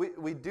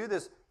we do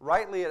this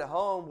rightly at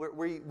home,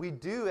 we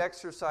do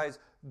exercise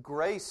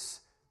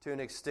grace to an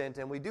extent,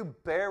 and we do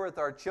bear with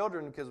our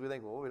children because we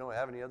think, well, we don't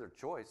have any other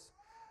choice.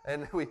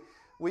 And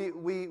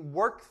we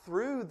work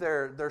through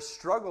their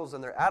struggles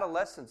and their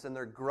adolescence and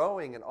their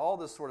growing and all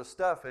this sort of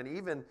stuff. And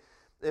even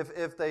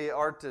if they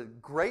are to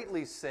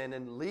greatly sin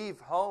and leave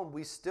home,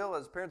 we still,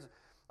 as parents,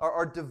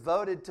 are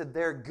devoted to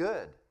their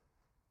good,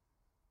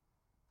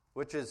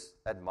 which is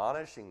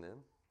admonishing them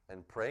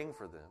and praying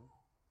for them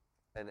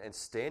and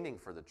standing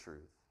for the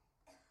truth.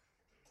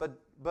 But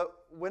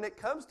when it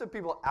comes to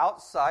people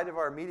outside of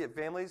our immediate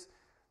families,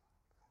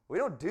 we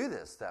don't do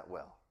this that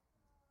well.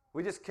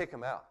 We just kick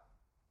them out.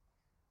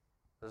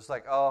 It's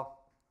like, oh,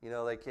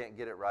 they can't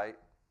get it right.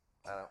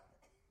 I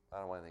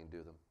don't want anything to do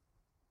with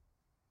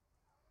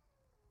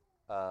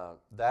them.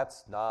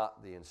 That's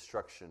not the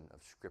instruction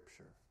of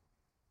Scripture.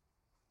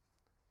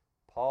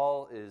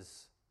 Paul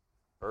is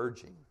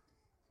urging,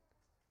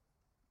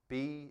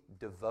 be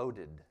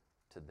devoted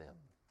to them.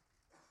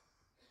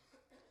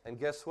 And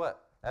guess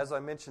what? As I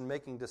mentioned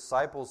making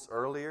disciples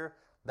earlier,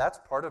 that's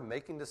part of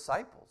making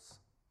disciples.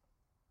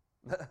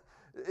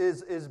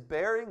 is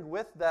bearing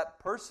with that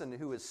person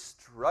who is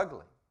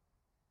struggling.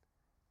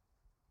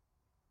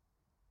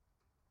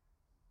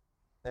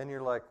 And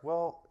you're like,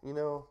 well,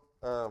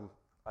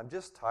 I'm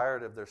just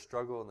tired of their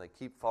struggle, and they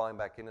keep falling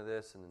back into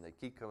this, and then they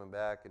keep coming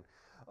back, and,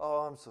 oh,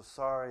 I'm so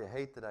sorry, I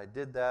hate that I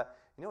did that.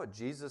 You know what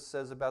Jesus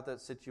says about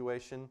that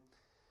situation?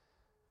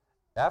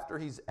 After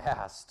he's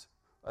asked,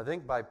 I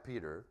think by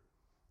Peter,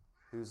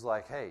 who's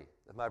like, hey,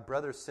 if my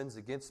brother sins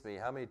against me,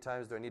 how many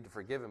times do I need to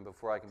forgive him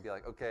before I can be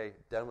like, okay,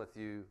 done with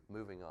you,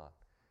 moving on?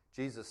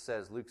 Jesus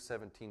says, Luke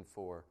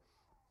 17:4,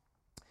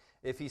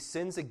 if he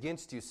sins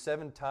against you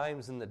 7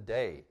 times in the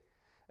day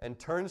and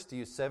turns to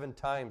you 7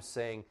 times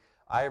saying,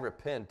 I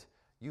repent,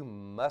 you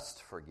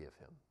must forgive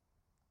him.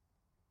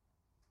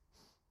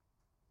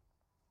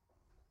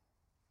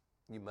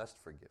 You must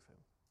forgive him.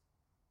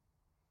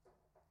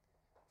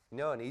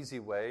 An easy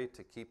way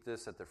to keep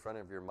this at the front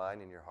of your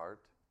mind and your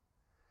heart?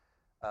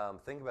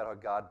 Think about how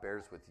God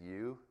bears with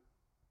you.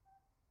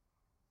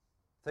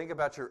 Think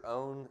about your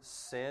own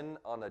sin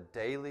on a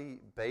daily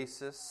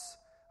basis,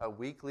 a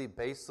weekly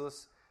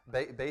basis,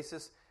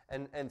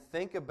 and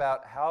think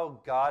about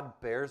how God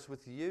bears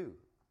with you.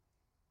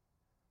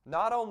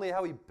 Not only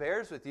how he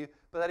bears with you,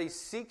 but that he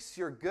seeks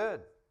your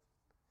good.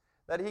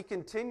 That he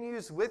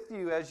continues with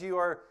you as you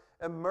are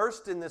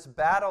immersed in this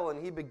battle,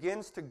 and he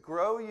begins to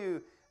grow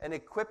you and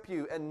equip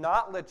you and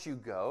not let you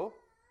go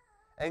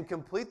and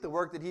complete the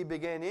work that he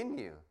began in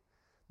you.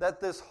 That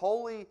this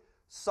holy,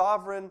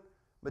 sovereign,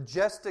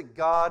 majestic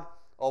God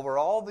over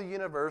all the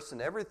universe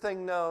and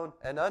everything known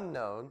and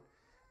unknown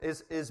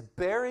is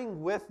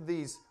bearing with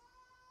these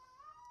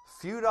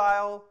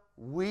futile,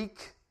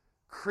 weak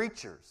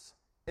creatures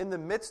in the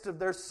midst of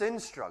their sin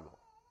struggle.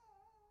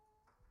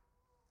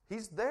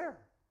 He's there.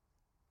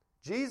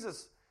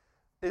 Jesus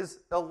is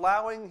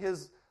allowing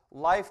his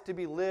life to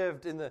be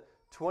lived in the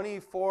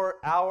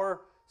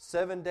 24-hour,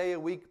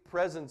 7-day-a-week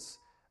presence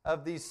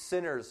of these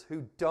sinners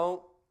who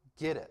don't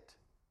get it.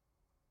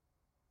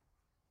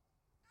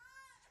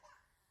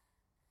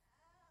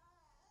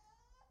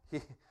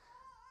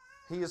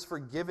 He is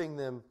forgiving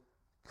them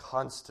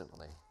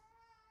constantly.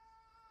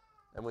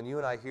 And when you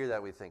and I hear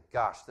that, we think,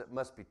 gosh, that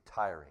must be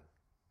tiring.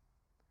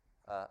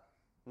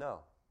 No.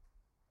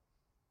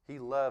 He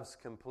loves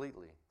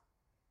completely.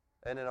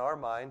 And in our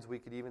minds, we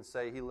could even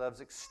say he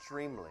loves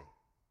extremely.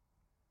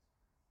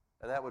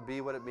 And that would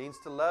be what it means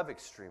to love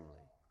extremely.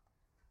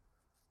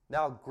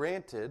 Now,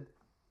 granted,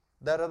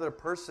 that other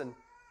person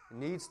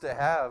needs to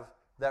have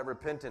that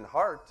repentant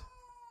heart.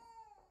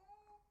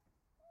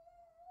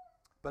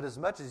 But as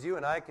much as you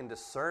and I can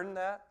discern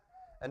that,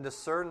 and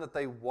discern that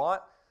they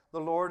want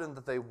the Lord and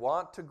that they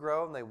want to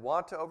grow and they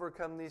want to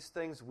overcome these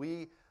things,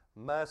 we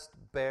must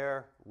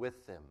bear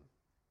with them.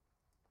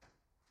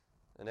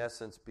 In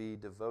essence, be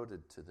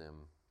devoted to them.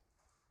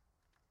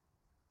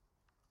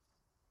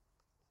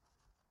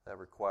 That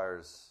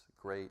requires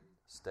great,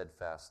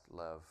 steadfast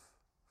love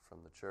from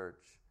the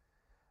church.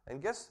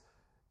 And guess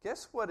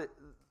what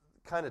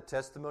kind of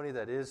testimony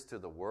that is to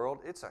the world?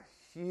 It's a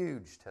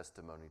huge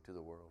testimony to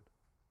the world.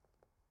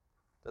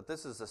 That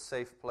this is a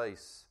safe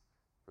place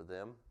for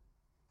them.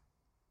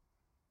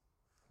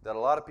 That a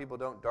lot of people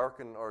don't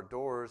darken our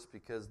doors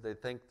because they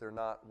think they're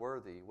not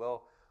worthy.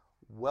 Well,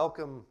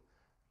 welcome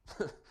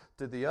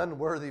to the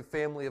unworthy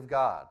family of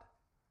God.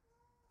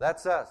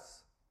 That's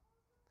us.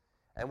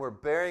 And we're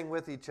bearing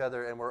with each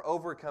other, and we're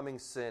overcoming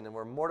sin, and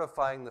we're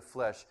mortifying the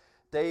flesh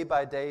day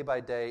by day by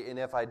day. And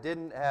if I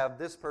didn't have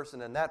this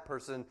person and that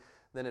person,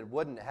 then it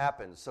wouldn't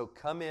happen. So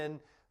come in,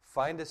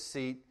 find a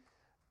seat,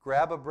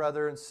 grab a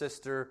brother and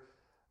sister,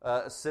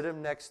 sit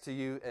them next to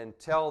you, and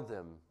tell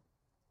them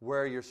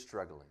where you're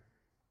struggling,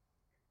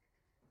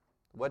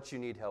 what you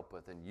need help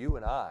with. And you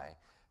and I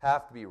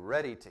have to be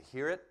ready to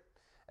hear it,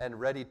 and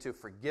ready to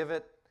forgive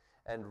it,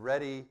 and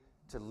ready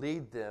to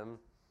lead them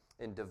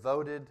in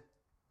devoted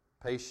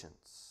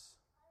patience.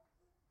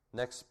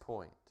 Next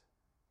point.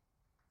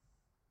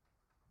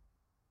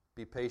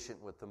 Be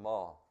patient with them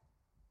all.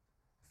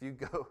 If you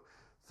go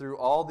through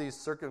all these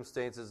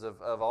circumstances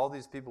of all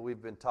these people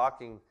we've been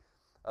talking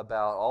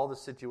about, all the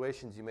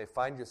situations you may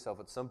find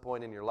yourself at some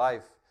point in your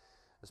life,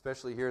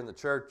 especially here in the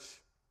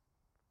church,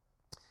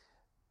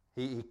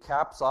 he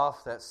caps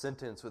off that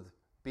sentence with,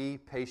 be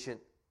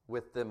patient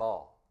with them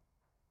all.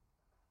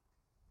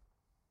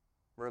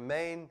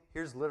 Remain,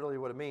 here's literally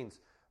what it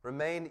means,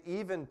 remain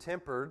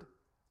even-tempered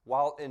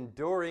while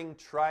enduring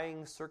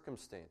trying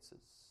circumstances.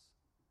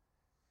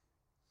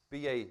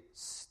 Be a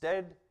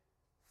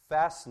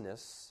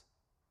steadfastness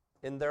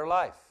in their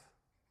life.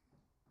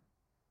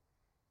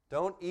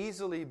 Don't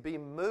easily be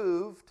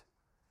moved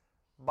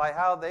by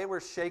how they were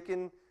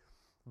shaken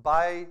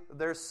by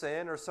their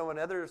sin or someone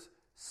else's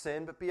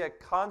sin, but be a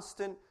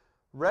constant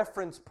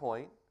reference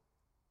point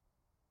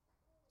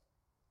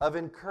of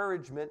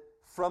encouragement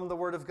from the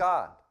Word of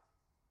God.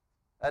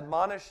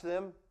 Admonish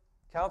them,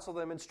 counsel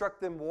them,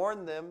 instruct them,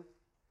 warn them,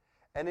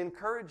 and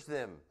encourage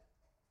them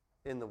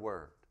in the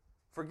Word.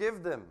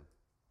 Forgive them.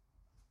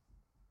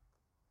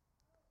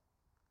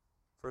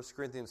 1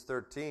 Corinthians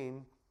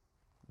 13,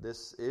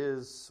 this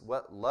is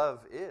what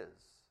love is.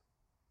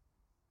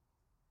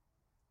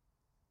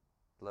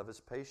 Love is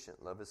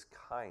patient. Love is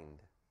kind.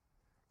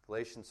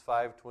 Galatians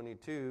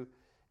 5:22,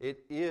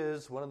 it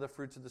is one of the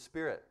fruits of the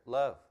Spirit.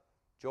 Love,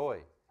 joy,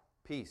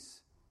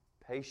 peace,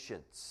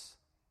 patience.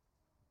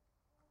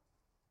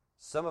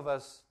 Some of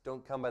us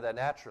don't come by that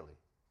naturally.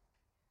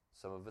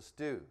 Some of us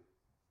do.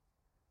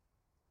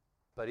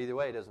 But either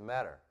way, it doesn't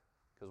matter,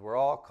 because we're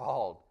all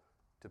called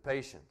to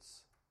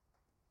patience.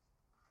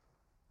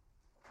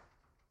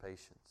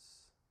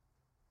 Patience.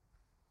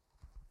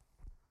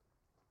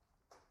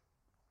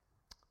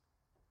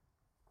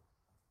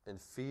 In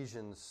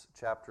Ephesians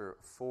chapter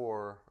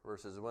 4,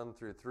 verses 1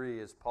 through 3,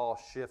 as Paul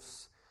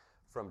shifts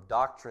from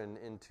doctrine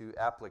into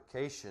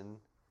application,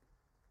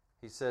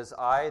 he says,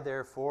 I,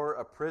 therefore,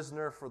 a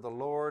prisoner for the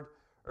Lord,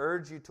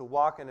 urge you to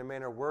walk in a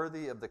manner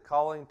worthy of the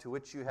calling to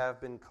which you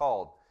have been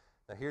called.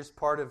 Now here's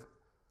part of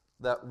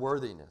that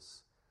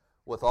worthiness.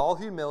 With all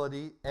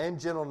humility and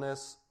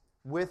gentleness,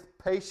 with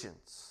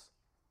patience,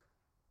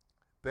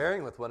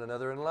 bearing with one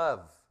another in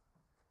love,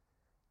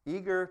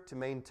 eager to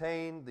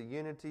maintain the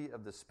unity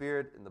of the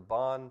Spirit in the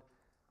bond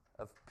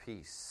of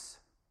peace.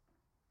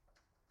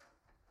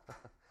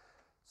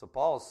 So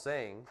Paul is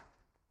saying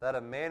that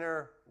a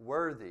manner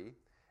worthy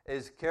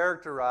is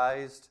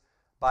characterized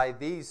by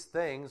these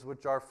things,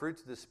 which are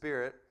fruits of the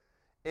Spirit,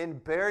 in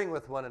bearing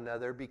with one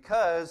another,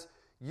 because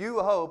you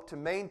hope to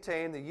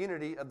maintain the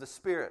unity of the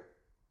Spirit.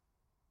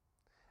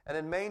 And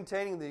in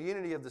maintaining the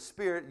unity of the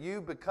Spirit,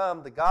 you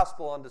become the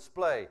gospel on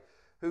display,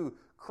 who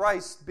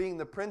Christ, being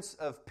the Prince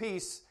of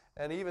Peace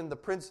and even the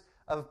Prince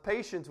of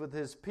Patience with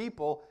His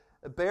people,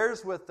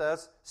 bears with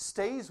us,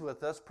 stays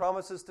with us,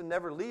 promises to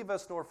never leave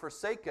us nor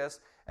forsake us,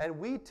 and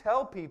we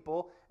tell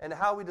people and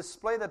how we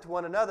display that to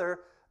one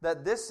another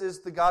that this is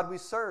the God we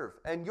serve,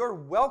 and you're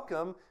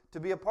welcome to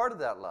be a part of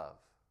that love.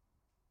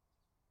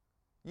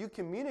 You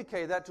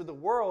communicate that to the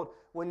world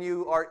when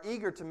you are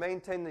eager to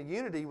maintain the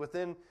unity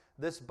within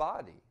this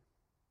body.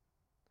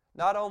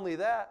 Not only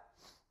that,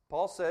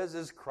 Paul says,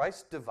 is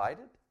Christ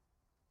divided?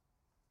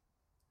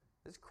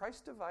 Is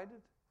Christ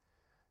divided?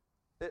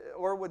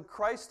 Or would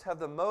Christ have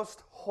the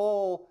most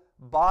whole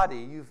body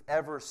you've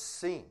ever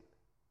seen?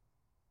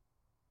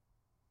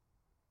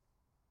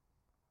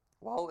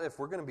 Well, if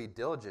we're going to be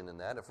diligent in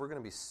that, if we're going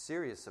to be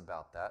serious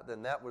about that,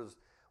 then that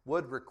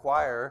would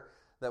require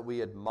that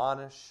we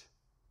admonish,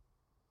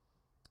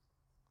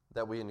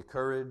 that we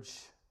encourage,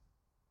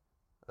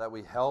 that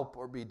we help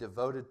or be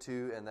devoted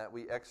to, and that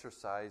we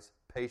exercise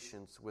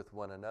patience with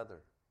one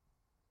another.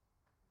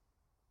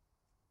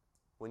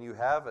 When you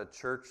have a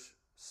church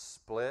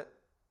split,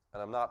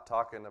 and I'm not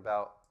talking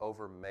about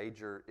over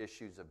major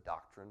issues of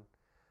doctrine,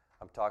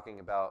 I'm talking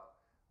about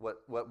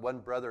what one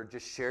brother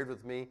just shared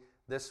with me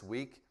this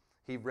week.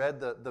 He read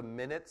the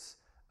minutes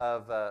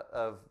of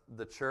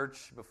the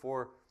church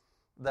before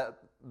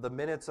the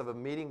minutes of a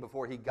meeting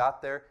before he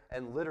got there,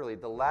 and literally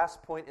the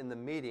last point in the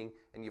meeting,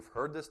 and you've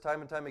heard this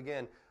time and time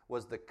again,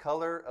 was the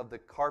color of the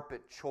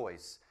carpet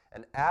choice.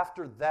 And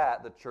after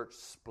that, the church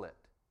split.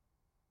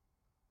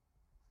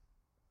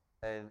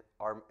 And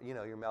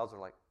your mouths are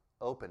like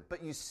open.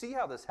 But you see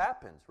how this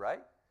happens,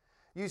 right?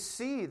 You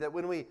see that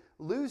when we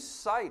lose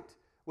sight,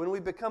 when we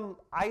become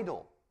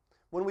idle,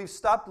 when we've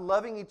stopped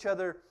loving each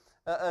other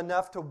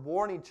enough to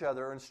warn each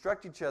other or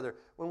instruct each other,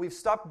 when we've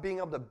stopped being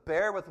able to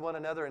bear with one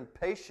another in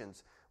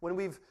patience, when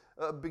we've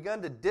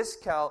begun to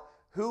discount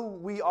who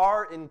we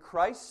are in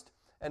Christ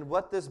and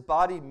what this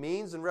body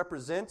means and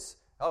represents,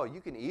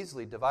 you can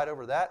easily divide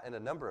over that in a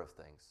number of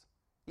things.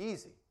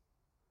 Easy.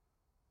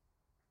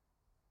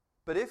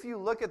 But if you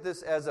look at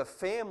this as a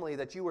family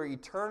that you are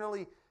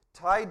eternally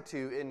tied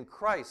to in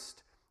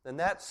Christ, then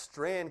that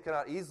strand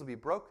cannot easily be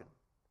broken.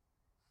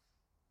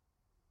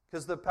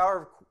 Because the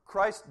power of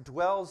Christ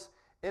dwells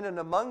in and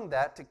among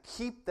that to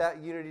keep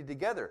that unity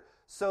together.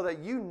 So that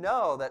you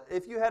know that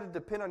if you had to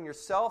depend on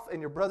yourself and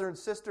your brother and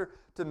sister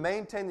to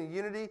maintain the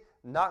unity,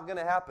 not going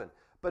to happen.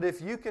 But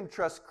if you can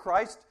trust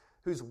Christ,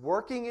 who's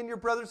working in your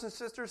brothers and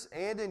sisters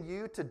and in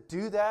you to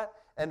do that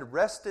and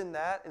rest in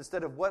that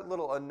instead of what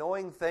little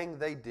annoying thing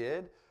they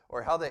did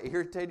or how they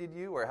irritated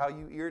you or how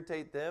you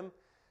irritate them,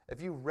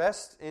 if you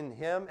rest in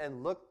Him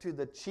and look to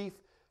the chief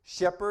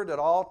shepherd at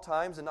all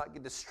times and not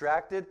get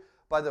distracted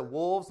by the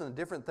wolves and the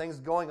different things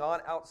going on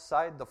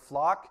outside the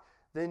flock,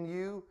 then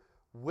you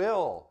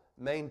will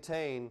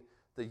maintain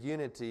the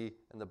unity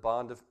and the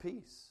bond of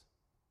peace.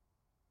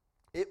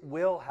 It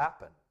will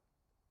happen.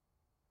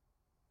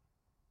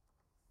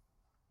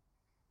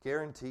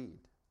 Guaranteed.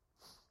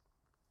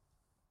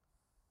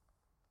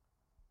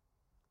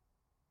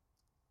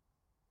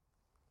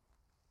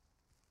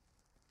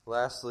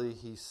 Lastly,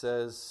 he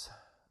says,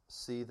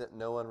 see that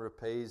no one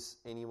repays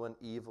anyone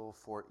evil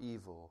for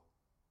evil,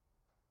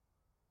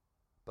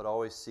 but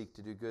always seek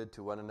to do good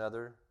to one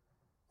another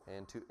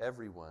and to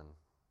everyone.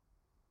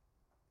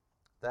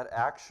 That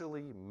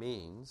actually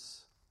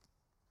means,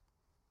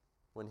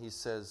 when he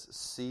says,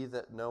 see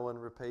that no one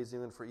repays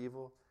anyone for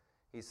evil,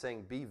 he's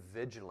saying be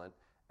vigilant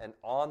and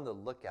on the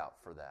lookout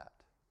for that.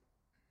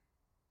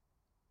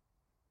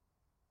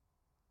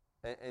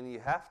 And you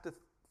have to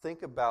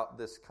think about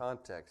this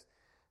context.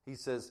 He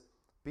says,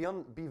 be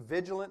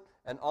vigilant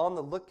and on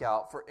the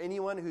lookout for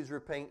anyone who's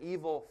repaying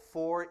evil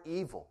for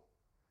evil.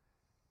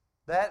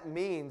 That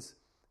means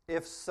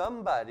if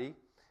somebody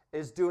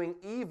is doing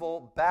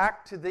evil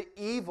back to the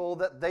evil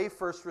that they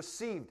first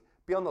received,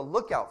 be on the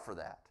lookout for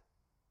that.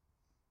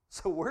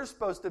 So we're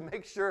supposed to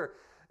make sure,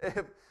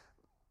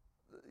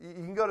 you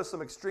can go to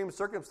some extreme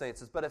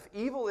circumstances, but if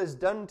evil is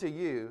done to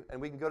you, and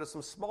we can go to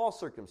some small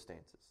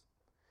circumstances,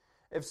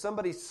 if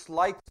somebody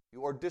slights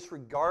you or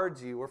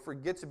disregards you or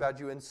forgets about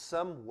you in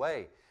some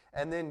way,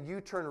 and then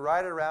you turn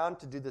right around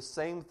to do the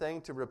same thing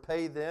to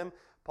repay them,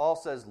 Paul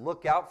says,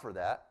 look out for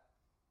that.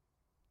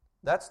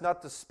 That's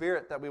not the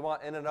spirit that we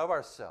want in and of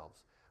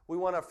ourselves. We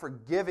want a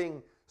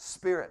forgiving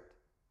spirit.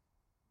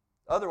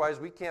 Otherwise,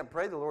 we can't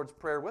pray the Lord's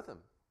Prayer with Him,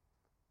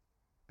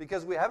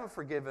 because we haven't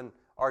forgiven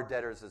our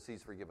debtors as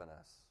He's forgiven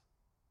us.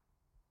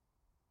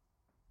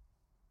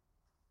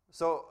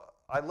 So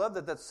I love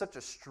that that's such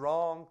a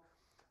strong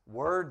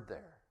word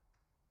there.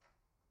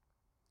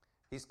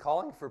 He's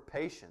calling for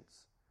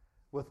patience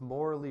with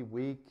morally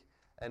weak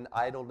and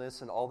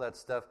idleness and all that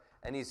stuff,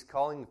 and he's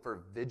calling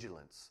for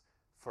vigilance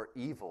for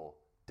evil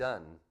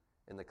done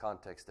in the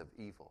context of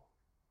evil.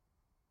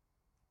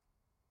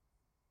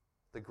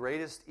 The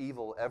greatest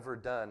evil ever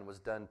done was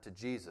done to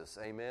Jesus.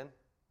 Amen?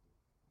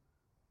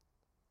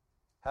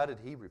 How did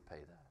He repay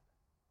that?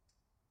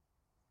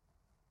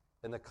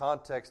 In the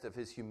context of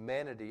His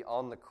humanity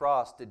on the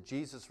cross, did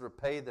Jesus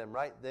repay them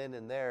right then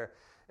and there?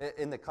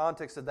 In the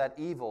context of that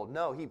evil,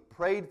 no, He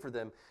prayed for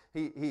them.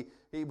 He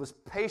was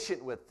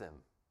patient with them.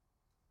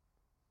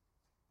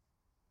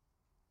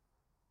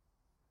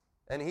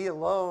 And He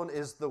alone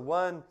is the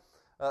one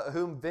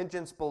whom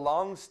vengeance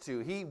belongs to.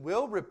 He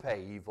will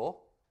repay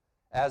evil,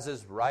 as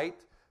is right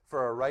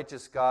for a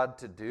righteous God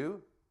to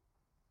do.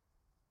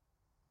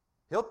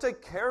 He'll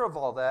take care of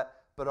all that,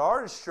 but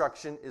our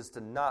instruction is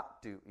to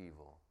not do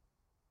evil.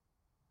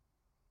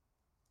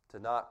 To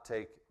not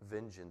take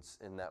vengeance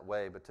in that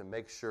way, but to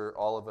make sure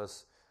all of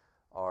us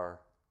are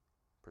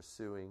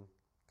pursuing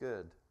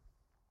good.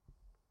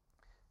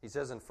 He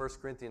says in 1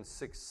 Corinthians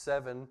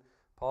 6:7,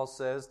 Paul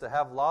says, to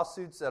have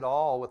lawsuits at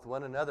all with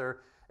one another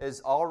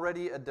is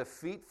already a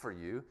defeat for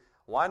you.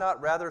 Why not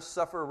rather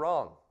suffer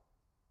wrong?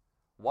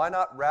 Why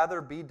not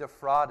rather be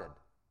defrauded?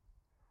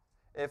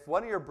 If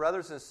one of your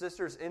brothers and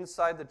sisters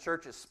inside the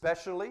church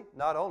especially,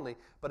 not only,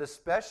 but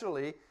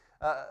especially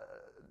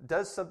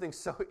does something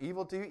so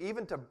evil to you,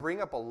 even to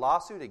bring up a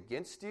lawsuit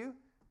against you,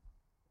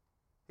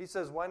 he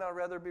says, why not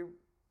rather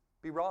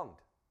be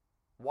wronged?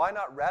 Why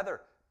not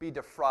rather be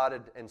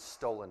defrauded and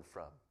stolen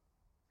from?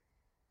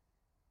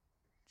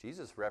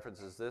 Jesus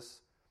references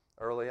this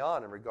early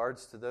on in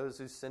regards to those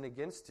who sin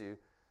against you.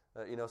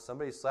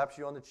 Somebody slaps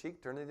you on the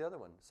cheek, turn to the other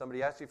one.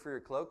 Somebody asks you for your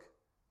cloak,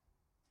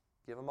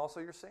 give them also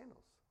your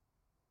sandals.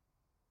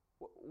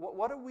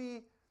 Why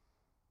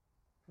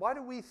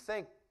do we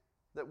think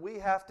that we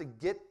have to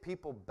get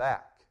people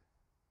back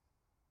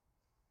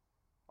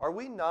Are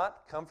we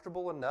not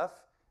comfortable enough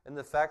in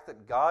the fact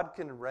that God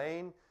can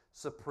reign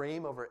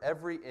supreme over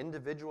every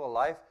individual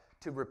life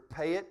to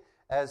repay it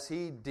as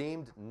He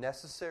deemed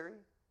necessary?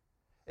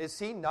 Is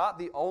He not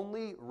the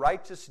only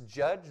righteous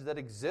judge that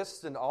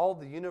exists in all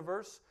the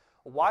universe?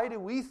 Why do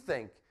we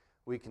think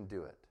we can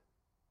do it?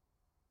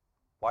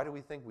 Why do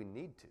we think we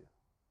need to?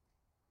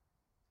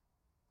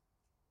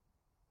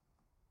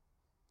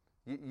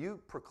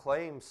 You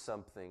proclaim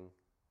something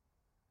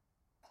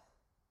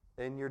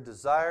in your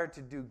desire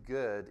to do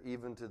good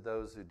even to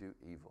those who do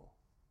evil.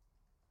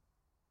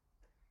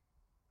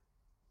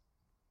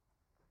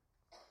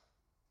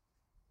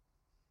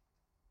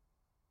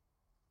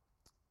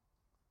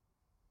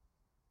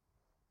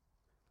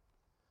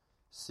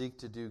 Seek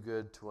to do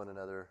good to one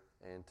another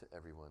and to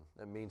everyone.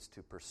 That means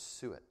to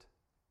pursue it,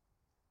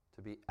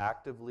 to be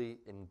actively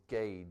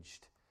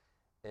engaged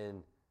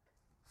in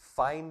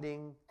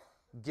finding,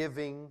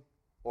 giving,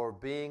 or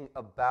being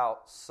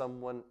about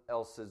someone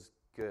else's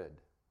good.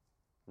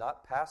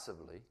 Not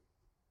passively,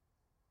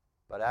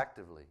 but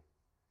actively.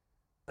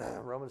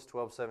 Romans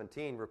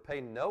 12:17, repay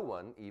no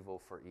one evil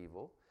for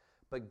evil,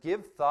 but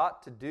give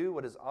thought to do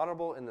what is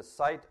honorable in the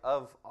sight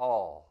of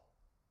all.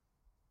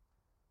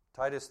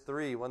 Titus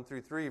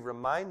 3:1-3,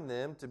 remind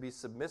them to be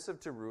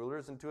submissive to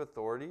rulers and to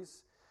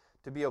authorities,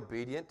 to be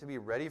obedient, to be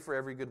ready for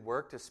every good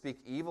work, to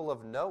speak evil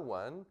of no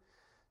one,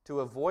 to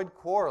avoid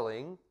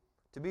quarreling,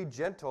 to be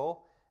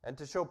gentle, and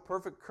to show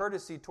perfect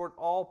courtesy toward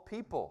all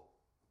people.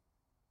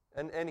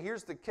 And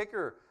here's the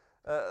kicker,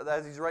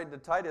 as he's writing to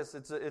Titus,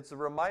 it's a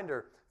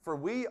reminder. For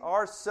we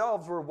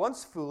ourselves were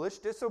once foolish,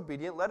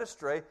 disobedient, led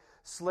astray,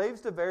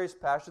 slaves to various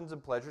passions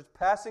and pleasures,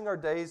 passing our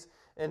days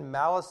in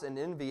malice and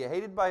envy,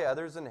 hated by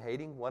others and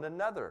hating one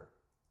another.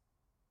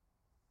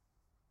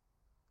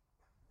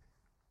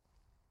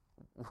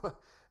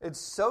 It's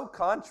so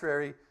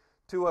contrary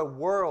to a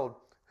world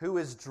who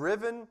is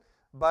driven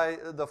by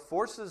the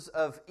forces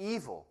of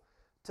evil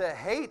to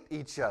hate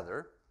each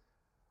other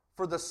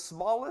for the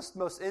smallest,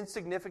 most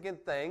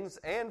insignificant things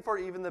and for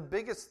even the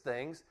biggest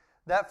things,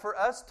 that for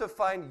us to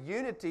find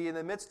unity in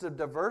the midst of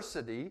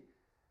diversity,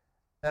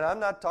 and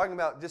I'm not talking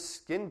about just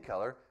skin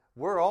color,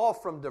 we're all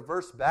from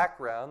diverse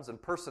backgrounds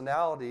and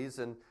personalities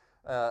and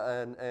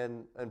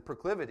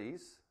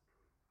proclivities,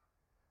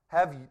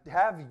 have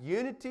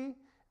unity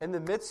in the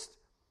midst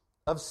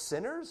of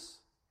sinners?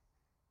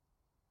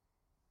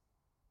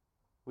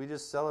 We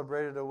just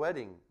celebrated a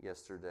wedding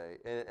yesterday.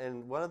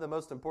 And one of the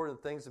most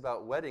important things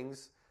about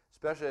weddings,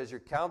 especially as you're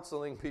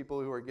counseling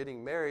people who are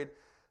getting married,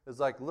 is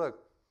like,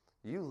 look,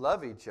 you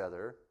love each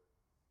other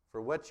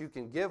for what you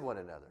can give one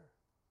another.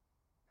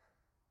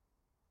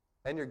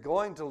 And you're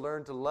going to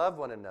learn to love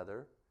one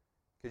another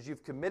because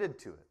you've committed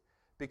to it.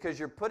 Because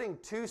you're putting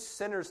two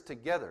sinners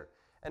together.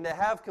 And to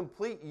have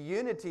complete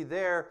unity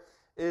there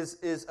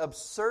is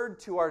absurd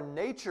to our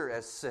nature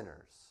as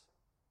sinners.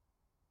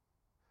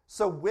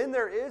 So when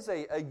there is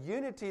a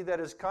unity that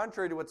is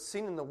contrary to what's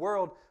seen in the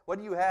world, what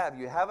do you have?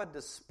 You have a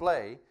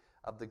display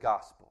of the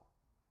gospel.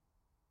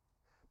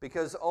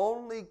 Because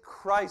only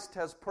Christ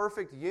has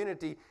perfect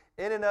unity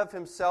in and of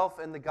Himself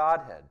and the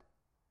Godhead.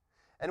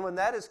 And when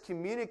that is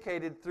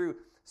communicated through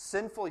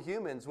sinful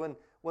humans,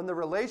 when the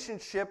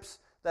relationships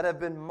that have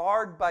been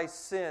marred by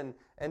sin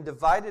and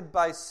divided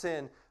by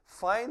sin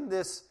find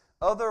this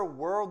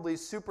otherworldly,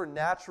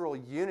 supernatural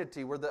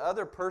unity where the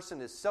other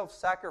person is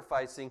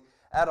self-sacrificing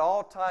at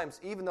all times,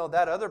 even though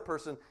that other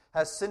person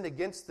has sinned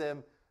against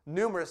them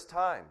numerous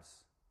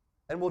times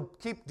and will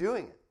keep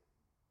doing it.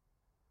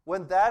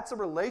 When that's a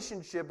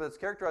relationship that's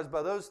characterized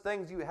by those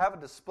things, you have a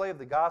display of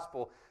the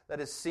gospel that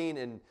is seen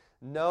in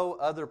no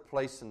other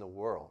place in the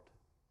world.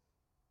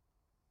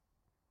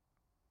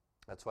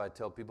 That's why I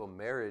tell people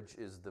marriage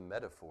is the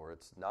metaphor.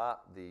 It's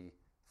not the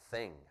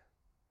thing.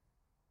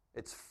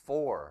 It's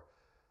for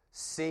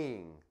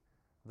seeing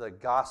the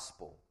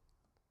gospel,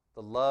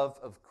 the love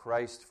of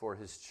Christ for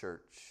His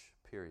church,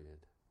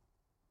 period.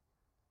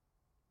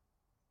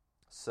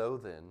 So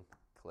then,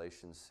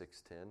 Galatians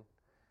 6:10,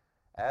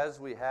 as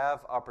we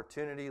have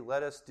opportunity,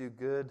 let us do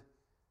good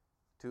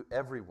to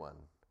everyone,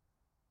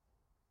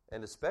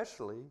 and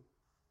especially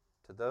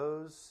to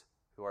those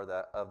who are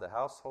of the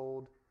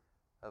household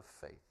of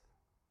faith.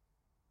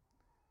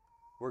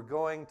 We're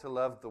going to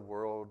love the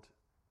world.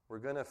 We're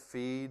going to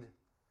feed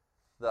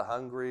the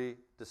hungry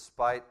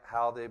despite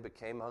how they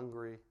became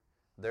hungry,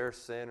 their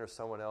sin or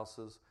someone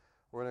else's.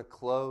 We're going to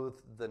clothe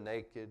the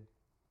naked.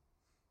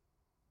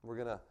 We're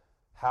going to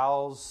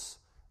house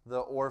the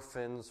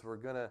orphans. We're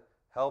going to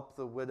help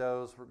the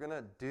widows. We're going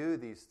to do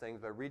these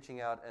things by reaching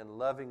out and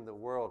loving the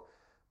world.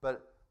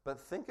 But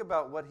think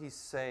about what he's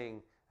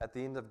saying at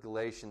the end of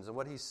Galatians and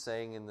what he's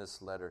saying in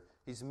this letter.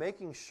 He's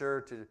making sure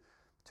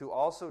to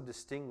also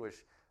distinguish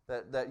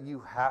that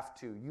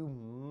you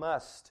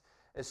must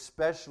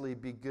especially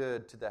be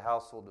good to the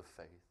household of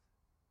faith.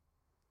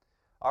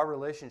 Our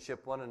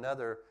relationship one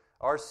another,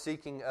 our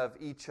seeking of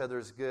each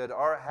other's good,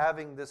 our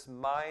having this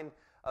mind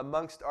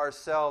amongst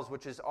ourselves,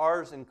 which is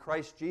ours in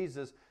Christ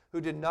Jesus, who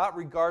did not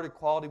regard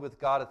equality with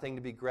God a thing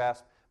to be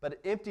grasped, but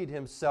emptied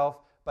Himself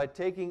by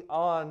taking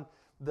on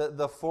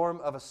the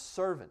form of a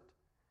servant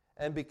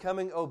and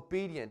becoming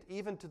obedient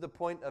even to the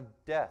point of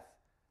death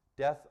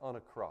on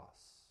a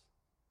cross.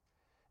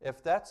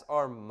 If that's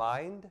our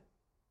mind,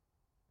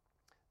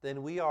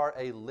 then we are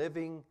a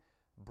living,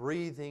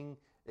 breathing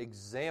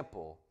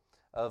example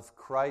of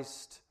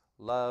Christ's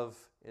love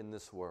in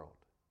this world.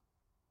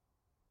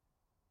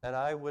 And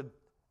I would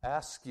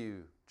ask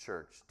you,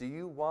 church, do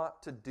you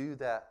want to do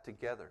that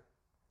together?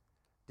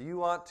 Do you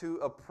want to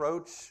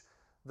approach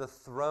the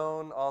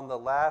throne on the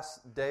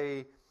last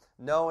day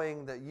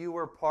knowing that you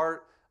were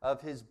part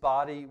of His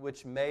body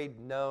which made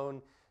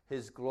known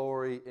His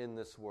glory in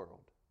this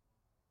world?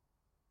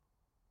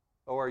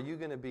 Or are you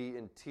going to be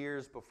in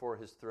tears before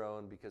His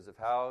throne because of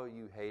how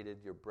you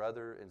hated your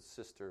brother and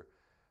sister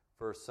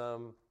for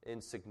some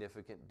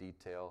insignificant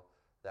detail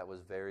that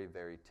was very,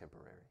 very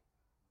temporary?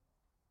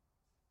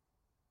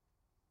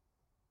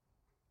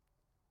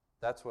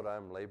 That's what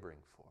I'm laboring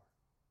for.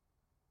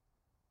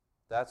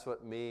 That's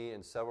what me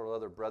and several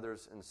other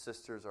brothers and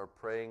sisters are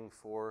praying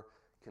for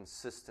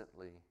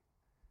consistently,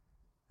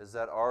 is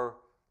that our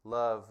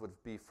love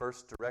would be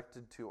first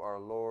directed to our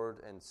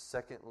Lord and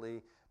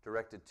secondly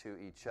directed to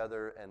each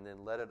other, and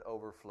then let it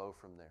overflow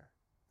from there.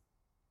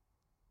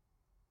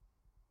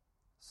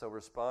 So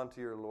respond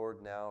to your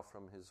Lord now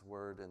from His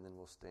word, and then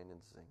we'll stand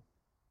and sing.